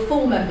those who are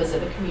full members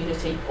of a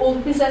community. All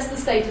who possess the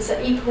status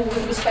are equal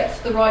with respect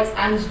to the rights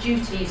and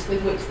duties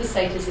with which the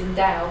state is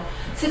endowed.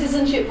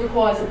 Citizenship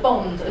requires a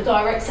bond, a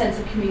direct sense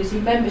of community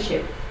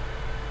membership.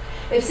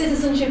 If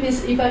citizenship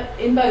is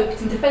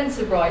invoked in defence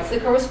of rights, the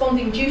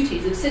corresponding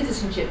duties of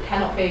citizenship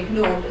cannot be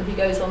ignored, and he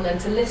goes on then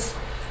to list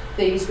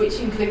these, which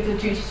include the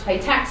duty to pay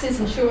taxes,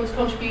 insurance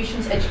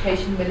contributions,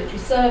 education, military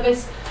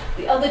service.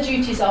 The other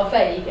duties are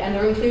vague and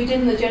are included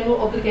in the general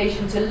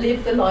obligation to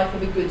live the life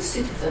of a good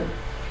citizen.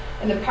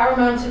 And of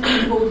paramount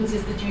importance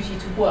is the duty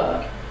to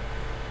work.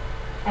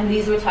 And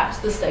these are attached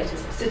to the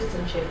status of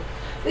citizenship.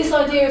 This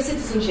idea of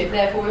citizenship,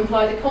 therefore,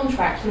 implied a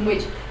contract in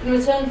which, in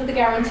return for the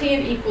guarantee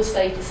of equal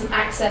status and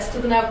access to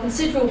the now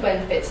considerable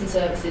benefits and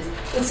services,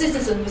 the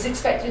citizen was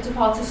expected to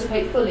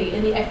participate fully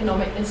in the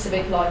economic and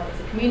civic life of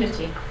the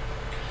community.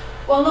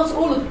 While not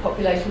all of the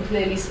population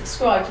clearly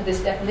subscribed to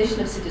this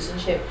definition of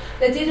citizenship,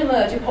 there did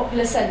emerge a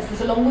popular sense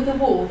that along with the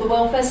war, the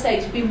welfare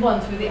state had been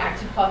won through the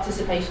active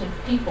participation of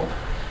the people.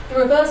 The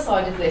reverse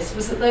side of this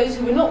was that those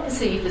who were not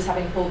perceived as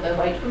having pulled their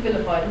weight were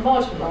vilified and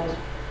marginalised.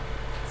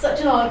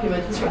 Such an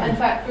argument has in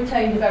fact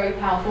retained a very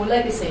powerful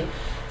legacy.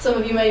 Some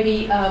of you may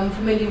be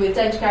familiar with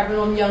Dent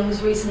Gavin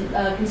Young's recent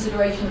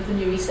consideration of the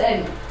New East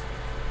End,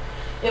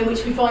 in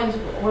which we find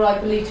what I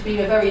believe to be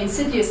a very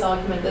insidious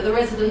argument that the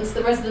residents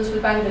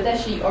with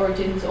Bangladeshi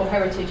origins or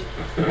heritage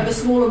have a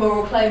smaller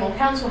moral claim on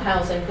council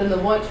housing than the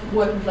white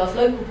working class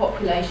local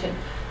population,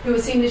 who are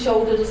seen as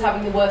shouldered as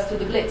having the worst of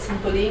the Blitz and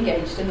fully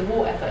engaged in the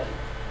war effort.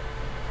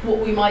 What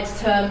we might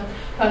term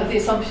kind of the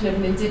assumption of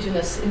an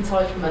indigenous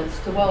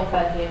entitlement to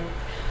welfare here.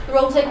 The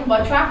role taken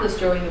by travellers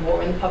during the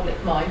war in the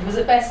public mind was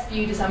at best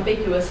viewed as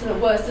ambiguous and at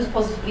worst as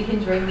positively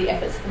hindering the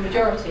efforts of the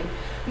majority.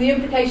 And the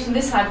implication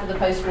this had for the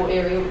post-war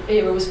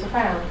era was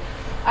profound.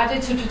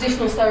 Added to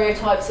traditional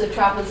stereotypes of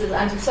travellers as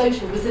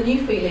antisocial was the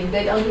new feeling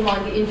they'd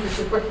undermined the interests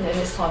of Britain in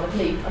this time of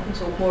need. I can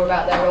talk more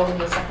about their role in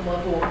the Second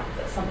World War, if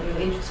that's something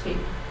that interests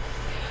people.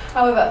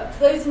 However, for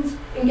those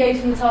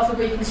engaged in the task of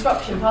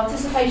reconstruction,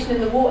 participation in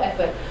the war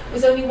effort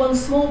was only one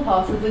small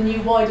part of the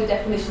new wider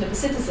definition of a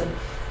citizen.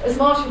 As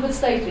Marshall had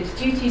stated,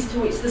 duties to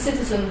which the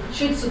citizen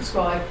should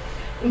subscribe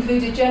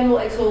included general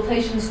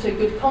exhortations to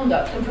good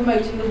conduct and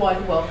promoting the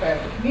wider welfare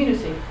of the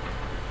community.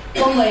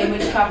 One way in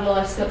which travel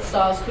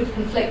lifestyles could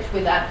conflict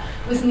with that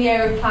was in the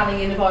area of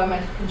planning and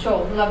environmental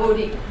control. And I've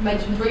already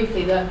mentioned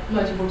briefly the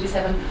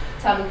 1947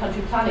 Town and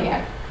Country Planning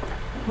Act.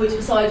 which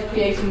besides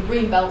creating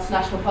green belts,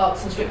 national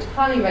parks and stricter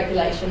planning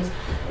regulations,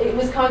 it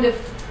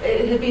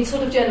had been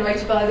sort of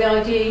generated by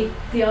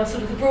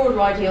the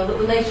broader ideal that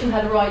the nation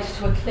had a right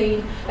to a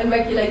clean and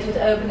regulated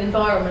urban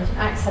environment and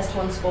access to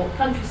unspoilt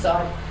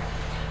countryside.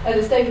 And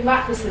as David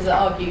Macklis has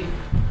argued,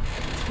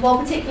 while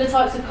particular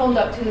types of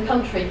conduct in the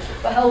country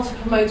were held to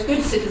promote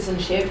good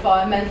citizenship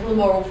via mental,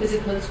 moral,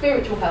 physical and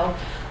spiritual health,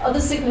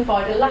 others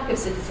signified a lack of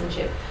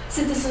citizenship.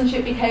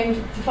 Citizenship became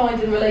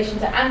defined in relation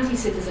to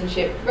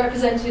anti-citizenship,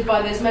 represented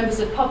by those members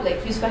of public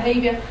whose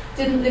behaviour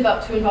didn't live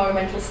up to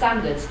environmental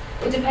standards.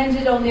 It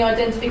depended on the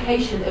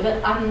identification of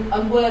an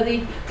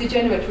unworthy,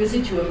 degenerate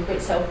residuum for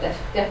its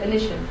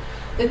self-definition.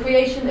 The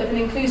creation of an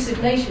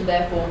inclusive nation,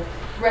 therefore,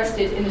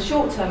 rested, in the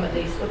short term at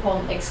least,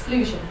 upon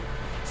exclusion.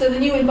 So the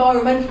new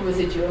environmental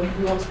residuum, if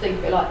we want to think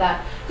of it like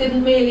that,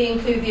 didn't merely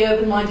include the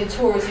urban-minded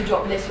tourists who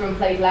dropped litter and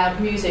played loud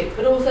music,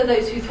 but also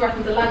those who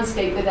threatened the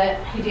landscape with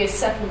their hideous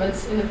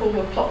settlements in the form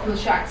of plotland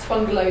shacks,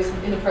 bungalows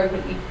and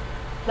inappropriately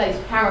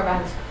placed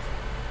caravans.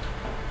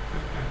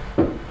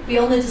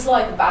 Beyond the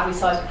dislike of badly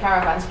sited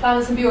caravans,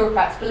 planners and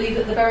bureaucrats believed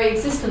that the very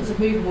existence of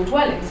movable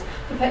dwellings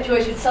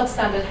perpetuated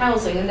substandard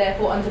housing and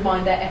therefore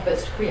undermined their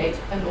efforts to create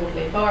an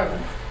orderly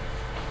environment.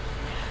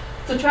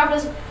 So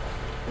travellers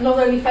not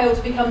only failed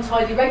to become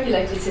tightly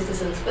regulated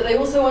citizens, but they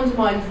also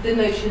undermined the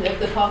notion of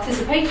the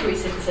participatory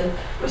citizen,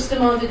 which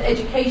demanded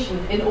education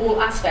in all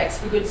aspects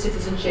for good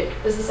citizenship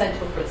as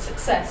essential for its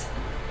success.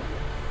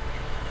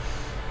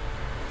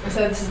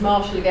 So this is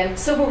Marshall again.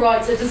 Civil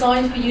rights are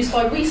designed for use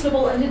by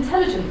reasonable and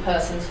intelligent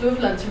persons who have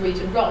learnt to read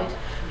and write.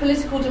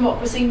 Political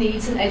democracy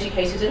needs an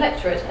educated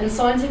electorate, and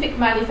scientific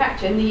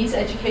manufacture needs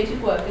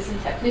educated workers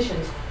and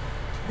technicians.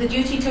 The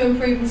duty to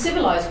improve and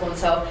civilise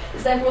oneself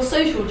is therefore a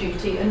social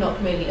duty and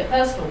not merely a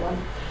personal one.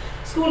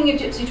 Schooling of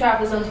gypsy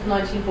travellers under the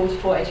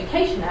 1944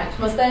 Education Act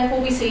must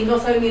therefore be seen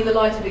not only in the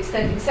light of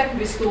extending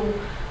secondary school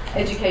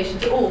education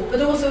to all,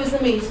 but also as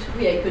the means to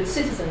create good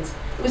citizens.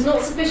 It was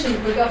not sufficient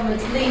for a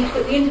government to lead,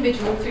 but the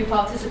individual, through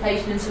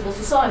participation in civil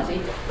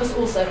society, must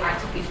also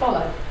actively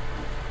follow.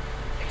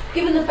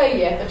 Given the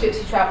failure of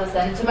gypsy travellers,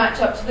 then, to match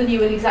up to the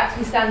new and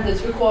exacting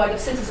standards required of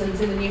citizens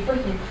in the New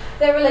Britain,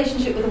 their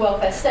relationship with the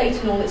welfare state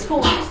in all its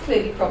forms was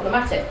clearly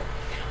problematic.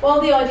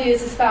 While the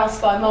ideas espoused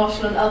by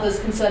Marshall and others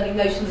concerning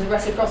notions of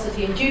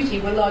reciprocity and duty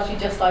were largely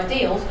just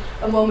ideals,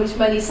 and one which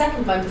many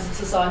settled members of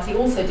society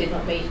also did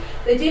not meet,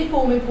 they did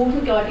form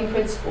important guiding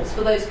principles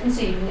for those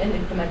conceiving and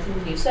implementing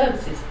the new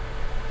services.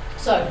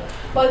 So,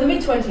 by the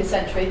mid-20th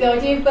century, the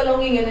idea of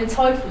belonging and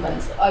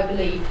entitlement, I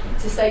believe,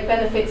 to state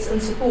benefits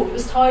and support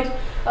was tied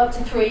up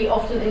to three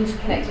often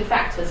interconnected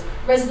factors: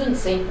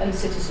 residency and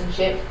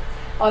citizenship,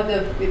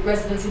 either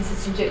residence and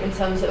citizenship in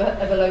terms of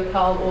a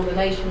locale or the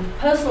nation,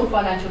 personal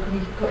financial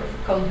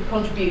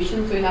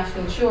contribution through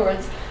national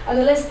insurance, and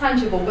the less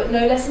tangible but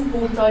no less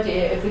important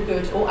idea of the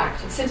good or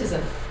active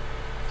citizen.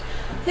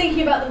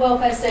 Thinking about the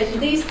welfare state in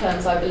these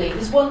terms, I believe,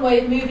 is one way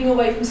of moving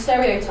away from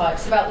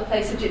stereotypes about the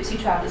place of gypsy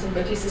travellers in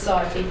British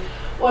society,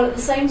 while at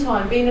the same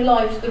time being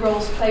alive to the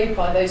roles played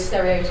by those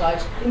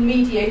stereotypes in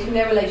mediating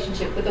their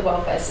relationship with the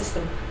welfare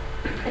system.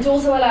 It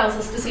also allows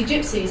us to see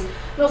gypsies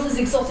not as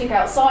exotic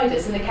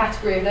outsiders in a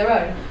category of their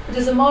own, but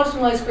as a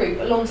marginalised group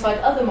alongside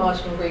other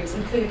marginal groups,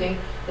 including,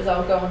 as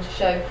I'll go on to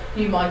show,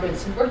 new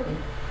migrants in Britain.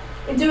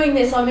 In doing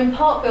this, I'm in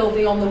part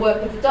building on the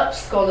work of the Dutch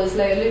scholars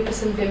Lea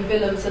Lucassen, Wim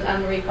Willems and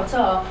Anne-Marie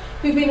Cotard,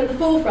 who've been at the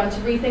forefront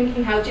of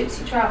rethinking how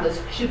gypsy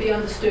travellers should be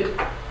understood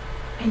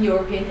in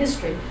European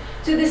history.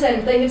 To this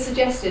end, they have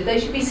suggested they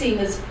should be seen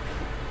as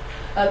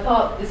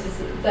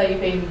they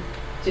being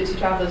gypsy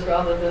travellers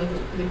rather than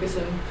Lucas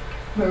and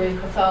Marie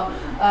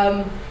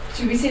Cotard,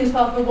 should be seen as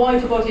part of a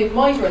wider body of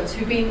migrants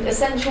who've been an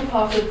essential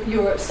part of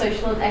Europe's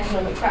social and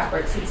economic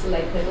fabric since the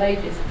late Middle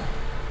Ages.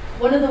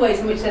 One of the ways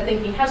in which their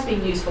thinking has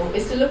been useful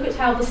is to look at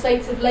how the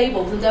states have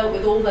labelled and dealt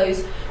with all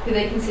those who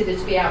they consider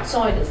to be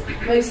outsiders,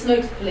 most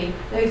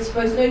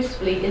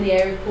noticeably in the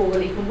area of poor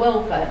relief and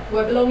welfare,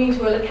 where belonging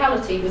to a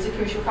locality was a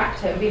crucial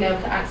factor in being able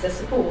to access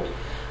support.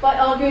 By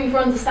arguing for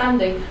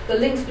understanding the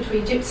links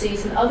between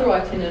gypsies and other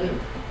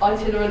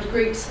itinerant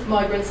groups,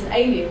 migrants and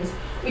aliens,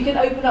 we can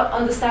open up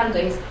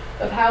understandings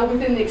of how,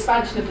 within the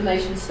expansion of the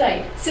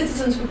nation-state,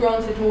 citizens were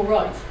granted more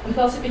rights, and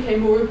thus it became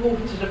more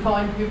important to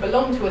define who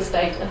belonged to a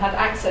state and had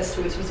access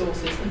to its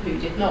resources and who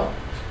did not.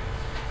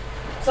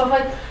 So if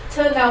I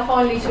turn now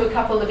finally to a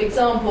couple of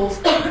examples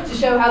to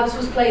show how this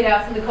was played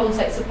out in the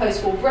context of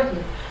post-war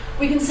Britain,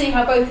 we can see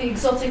how both the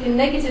exotic and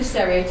negative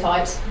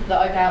stereotypes that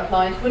I've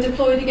outlined were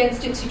deployed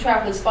against gypsy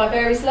travellers by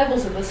various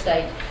levels of the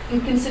state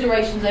in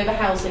considerations over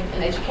housing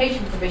and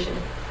education provision.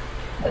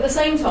 At the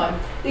same time,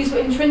 these were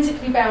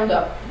intrinsically bound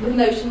up with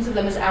notions of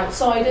them as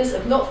outsiders,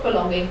 of not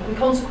belonging, and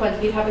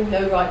consequently of having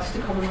no rights to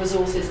common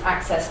resources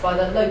accessed by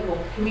the local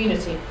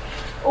community.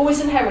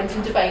 Always inherent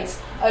in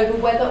debates over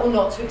whether or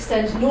not to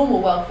extend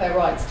normal welfare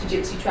rights to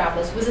gypsy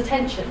travellers was a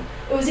tension.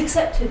 It was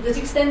accepted that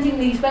extending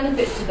these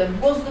benefits to them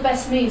was the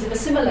best means of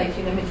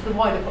assimilating them into the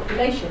wider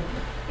population.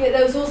 Yet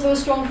there was also a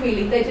strong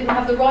feeling they didn't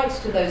have the right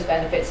to those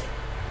benefits,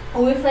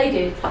 or if they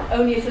did,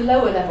 only at a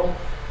lower level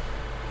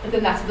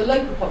than that of the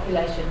local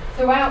population.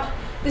 Throughout,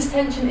 This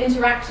tension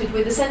interacted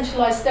with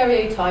essentialised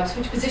stereotypes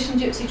which positioned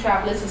gypsy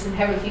travellers as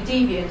inherently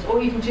deviant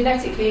or even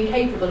genetically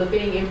incapable of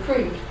being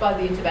improved by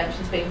the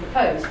interventions being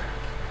proposed.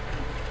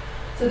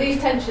 So these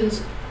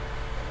tensions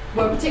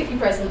were particularly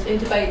present in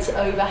debates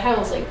over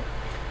housing.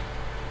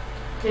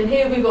 And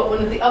here we've got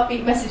one of the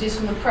upbeat messages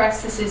from the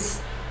press. This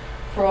is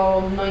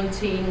from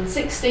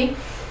 1960,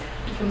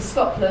 from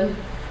Scotland.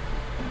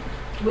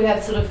 We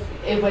had sort of,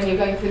 when you're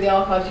going through the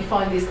archives, you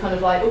find these kind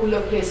of like, oh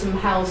look, here's some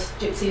house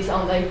gypsies,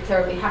 aren't they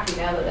terribly happy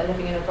now that they're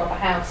living in a proper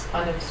house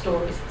kind of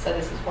stories. So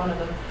this is one of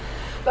them.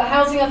 But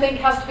housing, I think,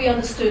 has to be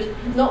understood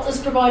not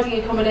as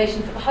providing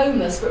accommodation for the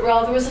homeless, but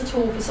rather as a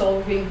tool for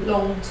solving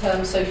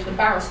long-term social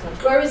embarrassment.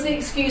 Whereas the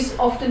excuse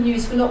often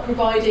used for not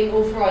providing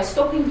authorised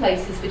stopping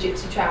places for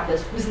gypsy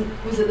travellers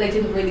was that they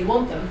didn't really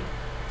want them,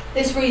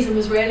 this reason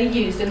was rarely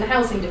used in the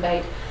housing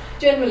debate.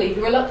 Generally,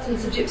 the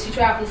reluctance of gypsy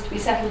travellers to be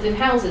settled in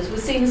houses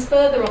was seen as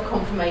further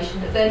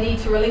confirmation of their need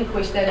to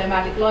relinquish their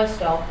nomadic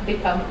lifestyle and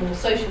become more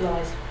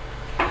socialised.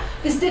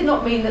 This did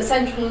not mean that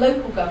central and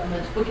local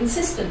government were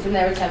consistent in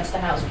their attempts to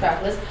house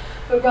travellers,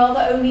 but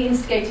rather only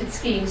instigated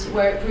schemes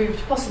where it proved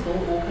possible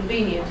or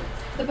convenient.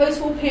 The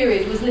post-war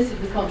period was littered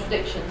with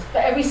contradictions. For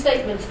every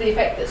statement to the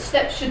effect that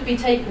steps should be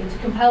taken to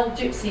compel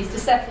gypsies to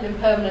settle in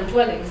permanent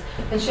dwellings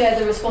and share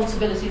the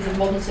responsibilities of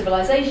modern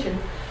civilization,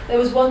 there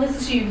was one that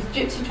assumed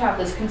gypsy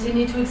travellers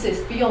continued to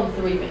exist beyond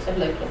the remit of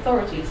local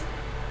authorities.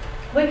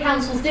 Where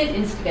councils did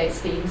instigate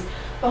schemes,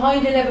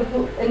 behind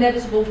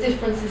inevitable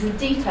differences in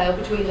detail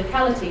between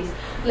localities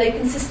lay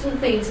consistent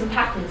themes and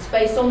patterns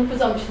based on the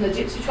presumption that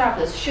gypsy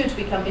travellers should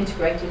become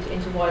integrated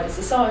into wider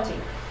society.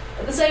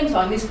 At the same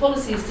time, these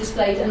policies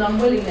displayed an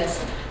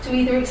unwillingness to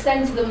either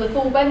extend to them the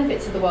full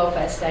benefits of the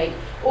welfare state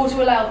or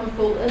to allow them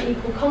full and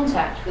equal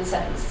contact with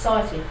settled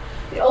society.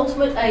 The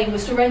ultimate aim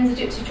was to render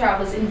gypsy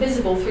travellers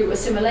invisible through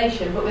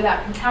assimilation, but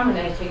without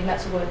contaminating, and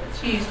that's a word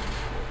that's used,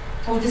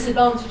 or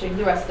disadvantaging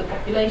the rest of the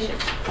population.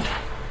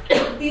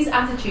 These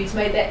attitudes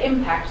made their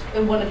impact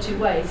in one of two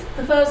ways.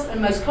 The first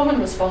and most common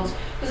response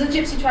was that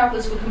gypsy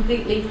travellers were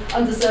completely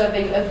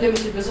undeserving of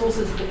limited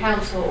resources of the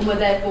council and were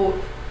therefore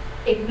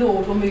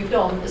ignored or moved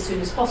on as soon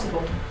as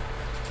possible.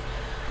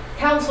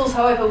 Councils,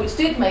 however, which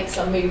did make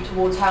some move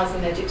towards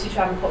housing their gypsy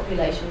travel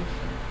population,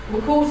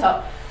 were caught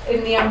up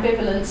in the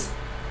ambivalence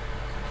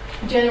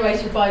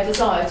generated by a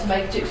desire to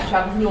make gypsy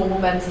travellers normal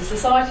members of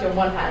society on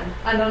one hand,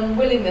 and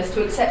unwillingness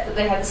to accept that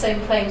they had the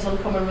same claims on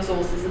common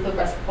resources as the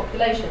rest of the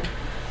population.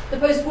 The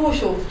post-war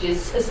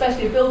shortages,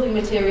 especially of building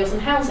materials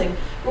and housing,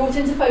 brought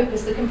into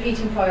focus the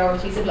competing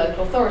priorities of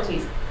local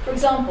authorities. For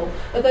example,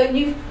 although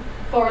New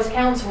Forest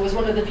Council was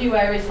one of the few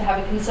areas to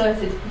have a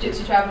concerted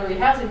gypsy traveller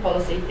housing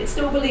policy, it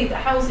still believed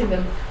that housing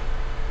them,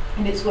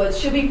 in its words,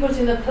 should be put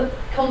in the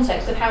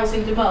context of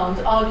housing demand,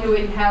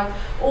 arguing how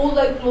all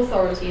local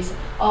authorities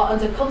are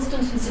under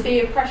constant and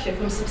severe pressure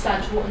from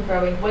substantial and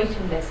growing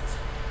waiting lists.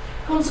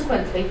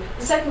 Consequently,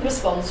 the second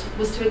response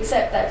was to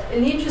accept that,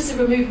 in the interest of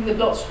removing the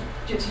blots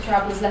gypsy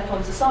travellers left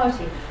on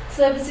society,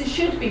 services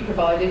should be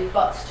provided,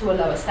 but to a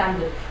lower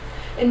standard.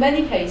 In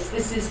many cases,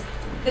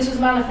 this was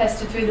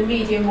manifested through the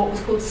medium what was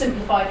called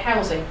simplified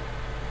housing.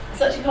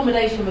 Such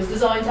accommodation was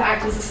designed to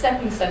act as a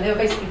stepping stone. They were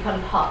basically kind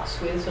of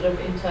huts with sort of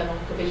internal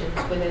provisions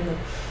within them.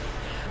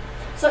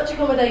 Such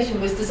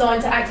accommodation was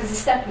designed to act as a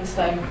stepping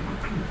stone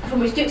from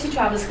which gypsy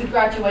travellers could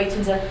graduate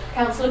into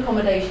council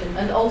accommodation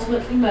and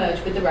ultimately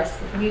merge with the rest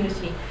of the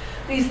community.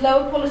 These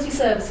lower quality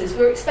services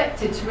were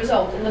expected to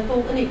result in the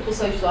full and equal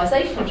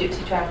socialisation of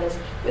gypsy travellers,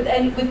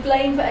 with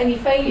blame for any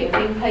failure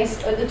being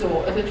placed at the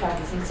door of the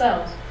travellers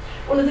themselves.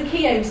 One of the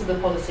key aims of the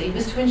policy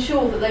was to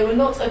ensure that they were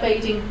not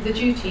evading the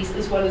duties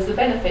as well as the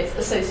benefits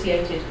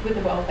associated with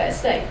the welfare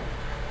state,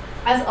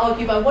 as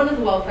argued by one of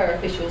the welfare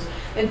officials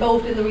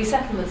involved in the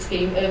resettlement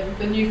scheme of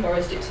the New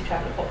Forest gypsy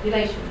traveller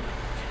population,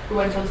 who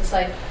went on to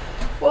say,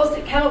 whilst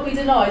it cannot be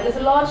denied that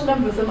a large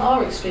number of them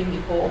are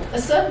extremely poor,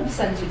 a certain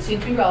percentage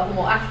seem to be rather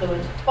more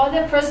affluent. By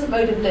their present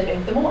mode of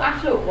living, the more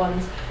affluent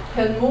ones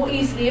can more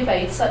easily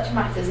evade such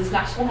matters as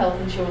national health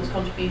insurance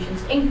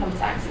contributions, income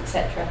tax,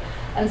 etc.,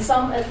 and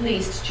some at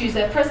least choose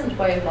their present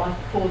way of life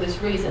for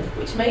this reason,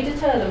 which may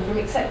deter them from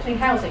accepting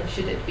housing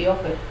should it be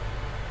offered.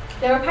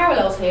 There are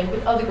parallels here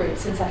with other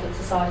groups in settled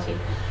society.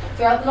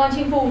 Throughout the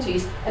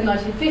 1940s and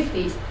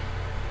 1950s,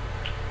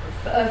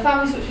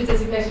 families which were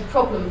designated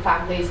problem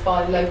families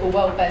by the local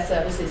welfare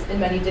services in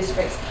many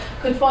districts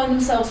could find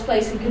themselves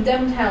placed in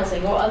condemned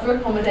housing or other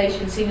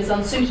accommodation seen as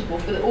unsuitable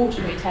for the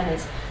ordinary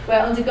tenants,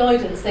 where under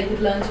guidance they could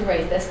learn to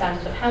raise their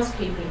standard of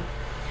housekeeping.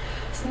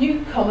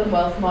 New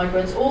Commonwealth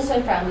migrants also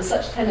found that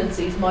such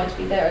tenancies might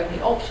be their only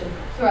option.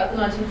 Throughout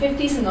the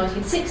 1950s and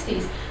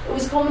 1960s, it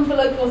was common for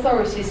local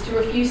authorities to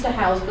refuse to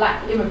house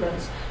black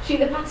immigrants.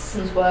 Sheila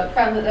Patterson's work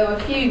found that there were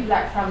few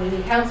black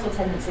family council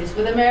tenancies,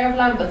 with the Mayor of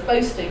Lambeth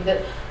boasting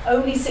that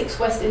only 6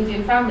 West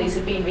Indian families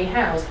had been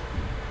rehoused.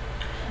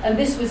 And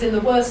this was in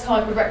the worst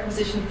type of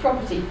requisitioned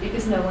property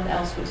because no one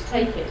else would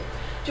take it.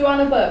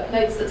 Joanna Burke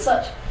notes that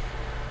such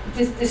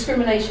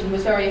discrimination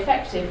was very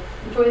effective,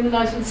 for in the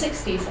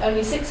 1960s,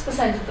 only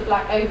 6% of the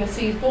black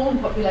overseas-born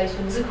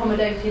population was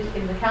accommodated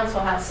in the council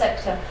house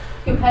sector,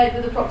 compared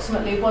with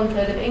approximately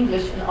 1/3 of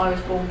English and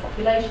Irish-born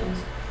populations.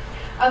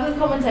 Other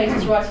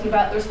commentators writing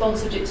about the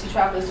response of Gypsy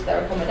travellers to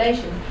their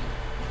accommodation,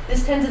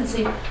 this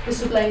tendency was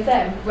to blame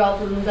them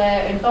rather than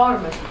their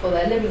environment for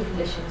their living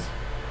conditions.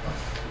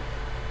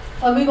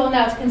 I'll move on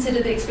now to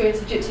consider the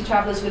experience of Gypsy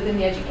travellers within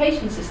the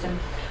education system.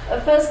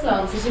 At first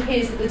glance, it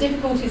appears that the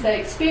difficulties they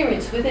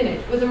experienced within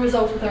it were the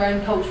result of their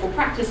own cultural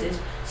practices,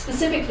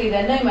 specifically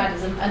their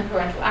nomadism and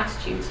parental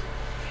attitudes.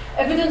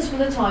 Evidence from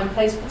the time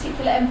placed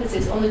particular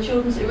emphasis on the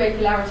children's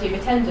irregularity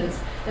of attendance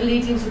and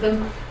leading to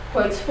them,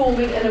 quotes,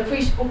 forming an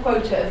appreciable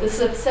quota of the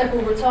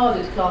several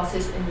retarded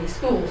classes in these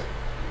schools.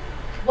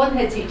 One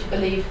head teacher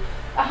believed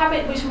a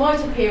habit which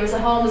might appear as a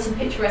harmless and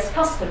picturesque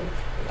custom,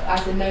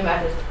 as in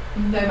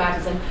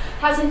nomadism,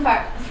 has in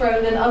fact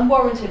thrown an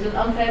unwarranted and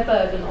unfair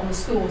burden on the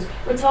schools,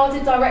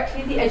 retarded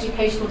directly the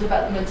educational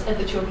development of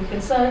the children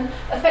concerned,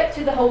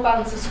 affected the whole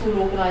balance of school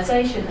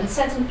organisation, and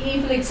set an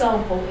evil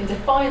example in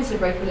defiance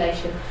of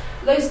regulation,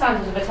 low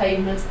standard of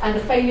attainment, and a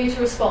failure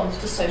to respond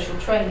to social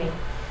training.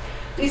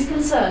 These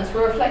concerns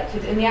were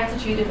reflected in the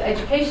attitude of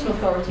education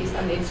authorities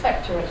and the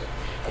inspectorate.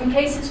 In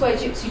cases where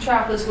Gypsy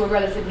travellers were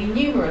relatively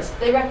numerous,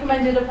 they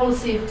recommended a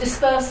policy of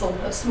dispersal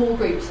of small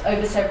groups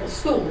over several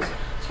schools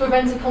to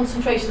prevent a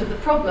concentration of the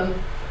problem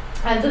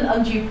and an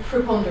undue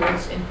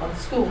preponderance in one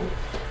school.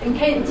 In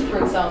Kent, for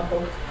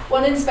example,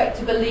 one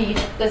inspector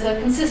believed that a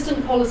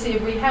consistent policy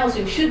of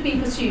rehousing should be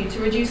pursued to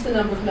reduce the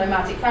number of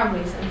nomadic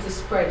families and to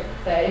spread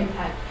their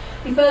impact.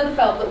 He further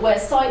felt that where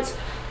sites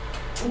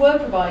were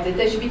provided,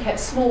 they should be kept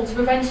small to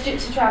prevent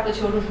Gypsy traveller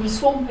children from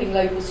swamping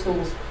local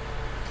schools.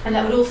 And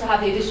that would also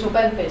have the additional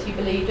benefit, he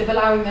believed, of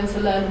allowing them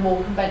to learn a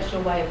more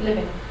conventional way of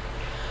living.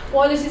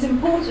 While it is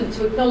important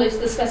to acknowledge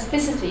the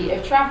specificity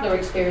of traveller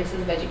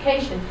experiences of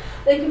education,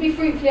 they can be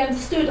fruitfully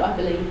understood, I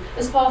believe,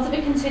 as part of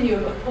a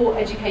continuum of poor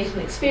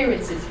educational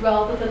experiences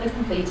rather than a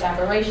complete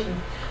aberration.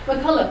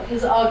 McCulloch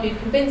has argued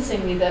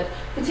convincingly that,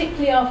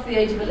 particularly after the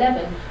age of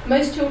 11,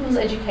 most children's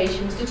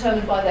education was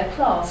determined by their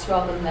class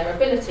rather than their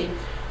ability,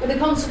 with the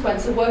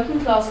consequence that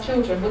working-class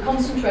children were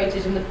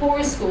concentrated in the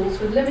poorest schools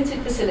with limited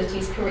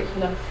facilities,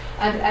 curricula,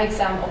 and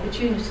exam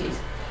opportunities.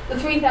 The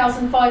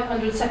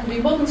 3,500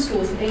 secondary modern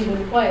schools in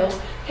England and Wales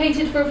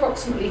catered for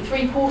approximately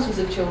 3/4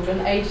 of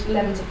children aged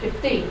 11 to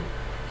 15.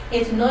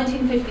 Yet in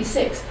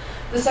 1956,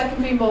 the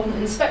secondary modern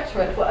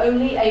inspectorate were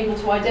only able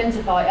to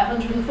identify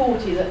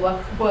 140 that were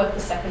worth a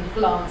second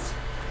glance.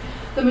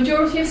 The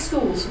majority of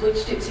schools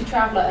which Gypsy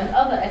traveller and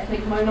other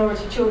ethnic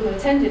minority children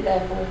attended,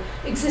 therefore,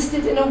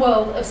 existed in a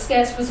world of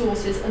scarce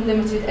resources and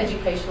limited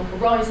educational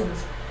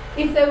horizons.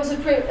 If there was a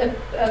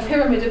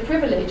pyramid of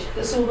privilege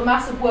that saw the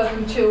mass of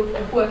working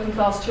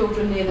class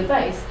children near the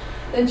base,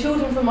 then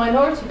children from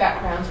minority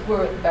backgrounds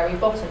were at the very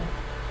bottom.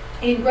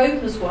 Ian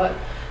Grosvenor's work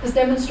has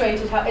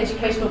demonstrated how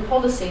educational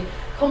policy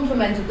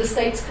complemented the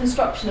state's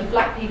construction of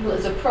black people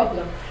as a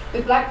problem,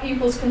 with black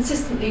pupils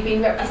consistently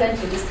being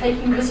represented as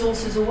taking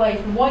resources away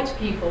from white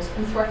pupils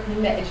and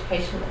threatening their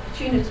educational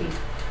opportunities.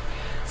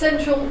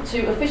 Central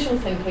to official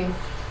thinking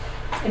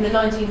in the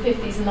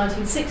 1950s and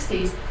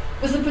 1960s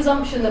was the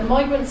presumption that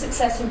migrant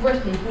success in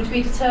Britain would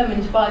be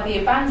determined by the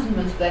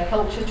abandonment of their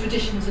culture,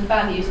 traditions and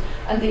values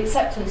and the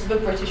acceptance of a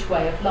British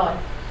way of life.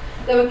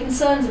 There were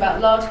concerns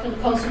about large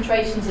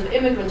concentrations of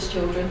immigrants'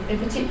 children in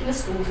particular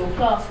schools or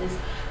classes.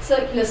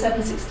 Circular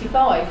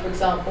 765, for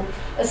example,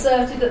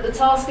 asserted that the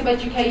task of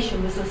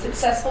education was the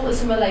successful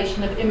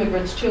assimilation of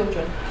immigrants'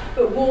 children,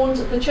 but warned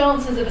that the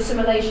chances of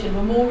assimilation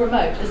were more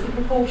remote as the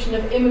proportion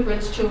of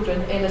immigrants'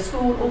 children in a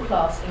school or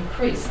class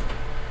increased.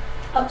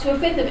 Up to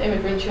 1/5 of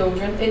immigrant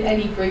children in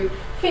any group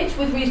fit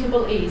with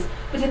reasonable ease,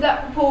 but if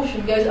that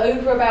proportion goes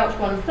over about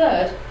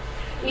 1/3,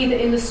 either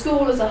in the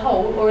school as a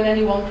whole or in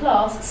any one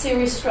class,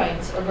 serious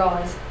strains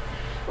arise.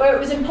 Where it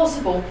was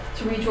impossible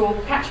to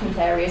redraw catchment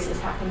areas, as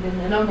happened in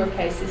a number of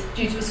cases,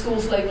 due to a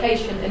school's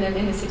location in an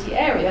inner-city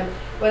area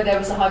where there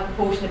was a high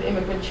proportion of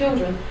immigrant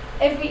children,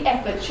 every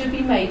effort should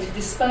be made to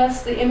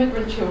disperse the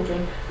immigrant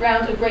children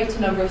round a greater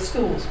number of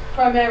schools,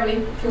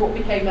 primarily through what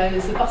became known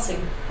as the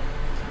busing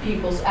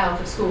pupils out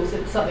of schools.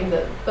 It's something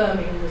that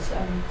Birmingham was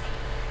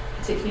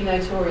particularly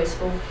notorious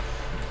for.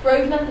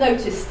 Grosvenor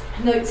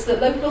notes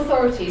that local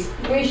authorities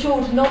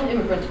reassured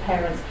non-immigrant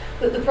parents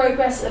that the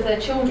progress of their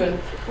children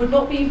would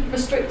not be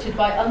restricted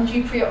by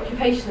undue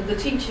preoccupation of the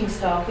teaching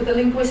staff with the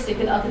linguistic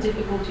and other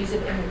difficulties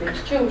of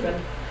immigrant children.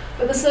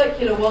 But the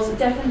circular was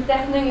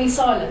deafeningly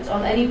silent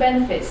on any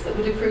benefits that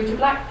would accrue to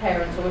black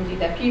parents or indeed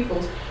their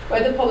pupils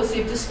where the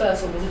policy of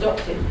dispersal was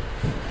adopted.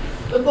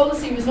 The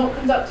policy was not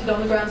conducted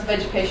on the grounds of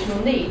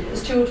educational need,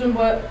 as children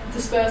were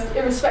dispersed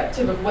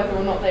irrespective of whether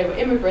or not they were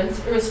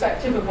immigrants,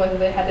 irrespective of whether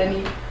they had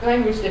any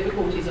language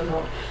difficulties or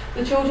not.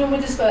 The children were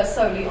dispersed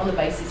solely on the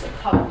basis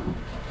of colour.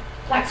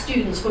 Black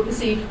students were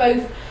perceived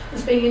both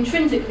as being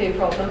intrinsically a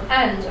problem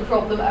and a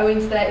problem owing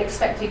to their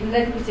expected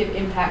negative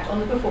impact on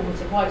the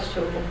performance of white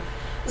children.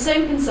 The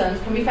same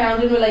concerns can be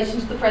found in relation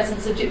to the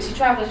presence of Gypsy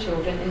traveller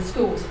children in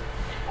schools.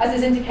 as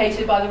is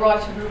indicated by the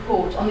writer of the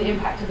report on the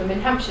impact of them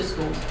in Hampshire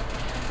schools.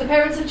 The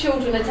parents of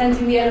children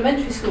attending the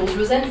elementary schools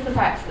resent the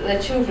fact that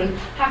their children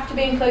have to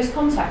be in close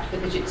contact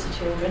with the Gypsy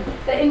children.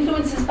 Their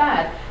influence is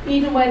bad,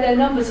 even where their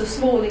numbers are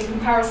small in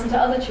comparison to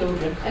other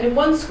children, and in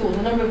one school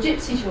the number of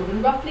Gypsy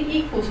children roughly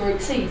equals or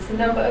exceeds the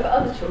number of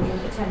other children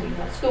attending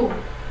that school.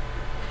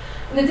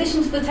 In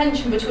addition to the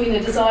tension between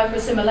a desire for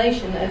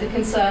assimilation and a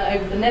concern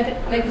over the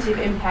negative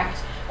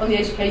impact on the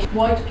education of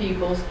white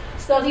pupils,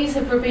 studies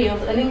have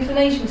revealed an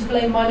inclination to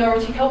blame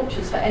minority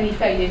cultures for any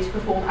failure to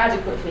perform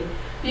adequately,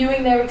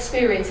 viewing their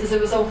experience as a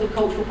result of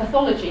cultural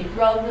pathology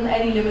rather than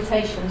any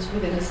limitations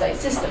within the state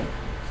system.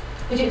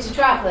 For Gypsy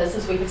travellers,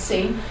 as we have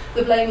seen,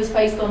 the blame was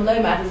placed on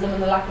nomadism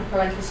and the lack of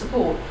parental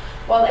support,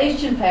 while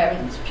Asian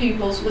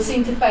pupils were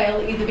seen to fail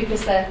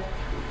because their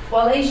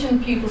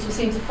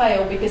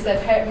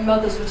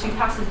mothers were too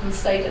passive and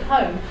stayed at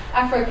home.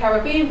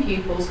 Afro-Caribbean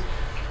pupils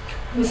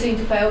were seen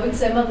to fail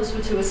because their mothers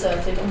were too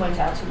assertive and went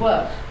out to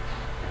work.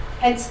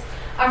 Hence,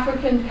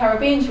 African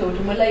Caribbean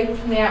children were labelled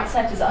from the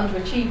outset as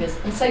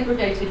underachievers and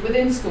segregated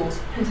within schools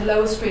into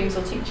lower streams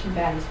or teaching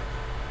bands,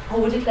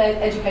 or were declared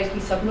educationally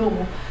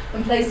subnormal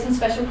and placed in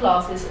special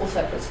classes or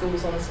separate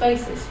schools on this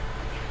basis.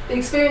 The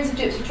experience of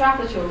Gypsy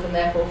traveller children,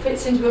 therefore,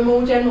 fits into a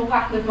more general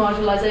pattern of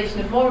marginalisation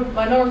of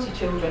minority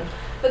children,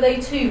 but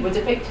they too were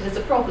depicted as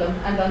a problem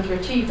and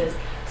underachievers,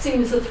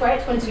 seen as a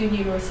threat when too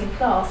numerous in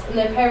class, and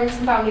their parents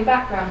and family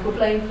background were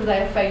blamed for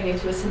their failure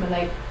to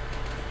assimilate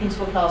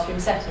into a classroom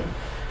setting.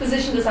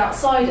 Positioned as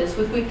outsiders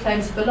with weak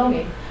claims of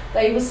belonging,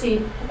 they were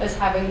seen as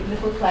having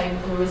little claim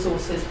on the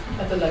resources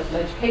of the local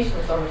education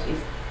authorities.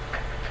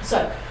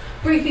 So,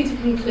 briefly to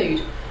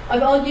conclude,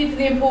 I've argued for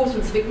the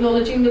importance of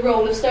acknowledging the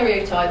role of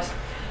stereotypes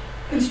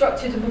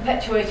constructed and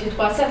perpetuated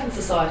by settled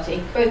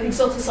society, both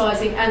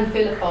exoticising and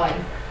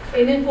vilifying,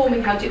 in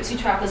informing how Gypsy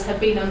travellers have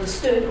been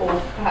understood, or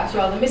perhaps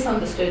rather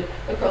misunderstood,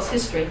 across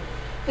history.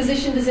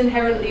 Positioned as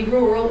inherently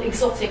rural,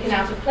 exotic and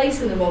out of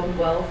place in the modern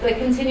world, their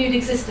continued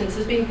existence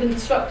has been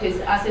constructed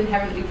as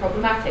inherently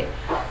problematic.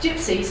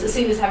 Gypsies are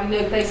seen as having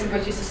no place in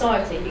British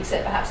society,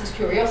 except perhaps as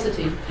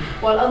curiosity,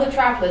 while other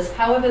travellers,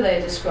 however they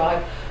are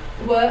described,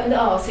 were and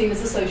are seen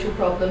as a social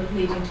problem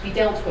needing to be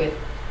dealt with.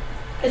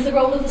 As the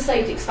role of the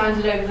state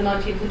expanded over the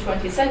 19th and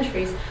 20th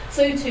centuries,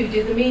 so too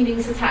did the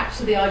meanings attached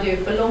to the idea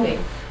of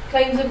belonging.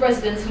 Claims of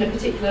residence in a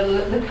particular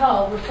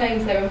locale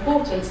retained their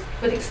importance,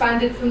 but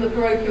expanded from the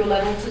parochial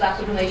level to that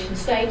of the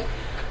nation-state.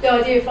 The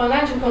idea of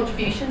financial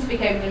contributions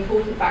became an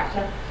important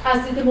factor,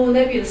 as did the more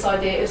nebulous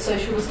idea of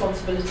social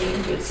responsibility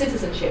and good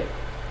citizenship.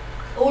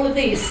 All of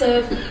these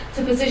served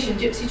to position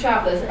Gypsy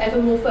travellers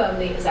ever more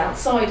firmly as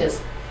outsiders,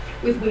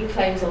 with weak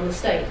claims on the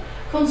state.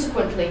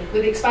 Consequently,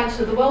 with the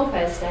expansion of the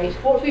welfare state,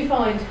 what we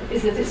find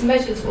is that its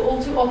measures were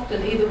all too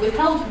often either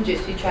withheld from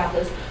Gypsy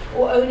travellers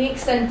or only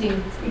extended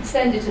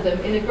to them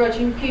in a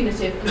grudging,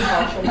 punitive and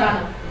partial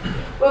manner.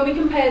 When we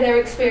compare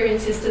their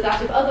experiences to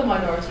that of other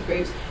minority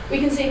groups, we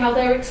can see how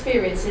their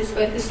experiences,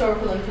 both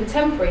historical and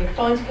contemporary,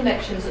 find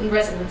connections and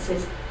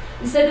resonances.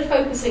 Instead of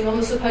focusing on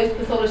the supposed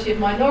pathology of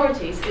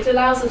minorities, it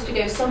allows us to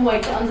go some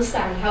way to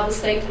understand how the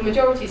state and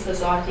majority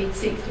society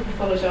seeks to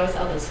pathologise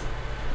others.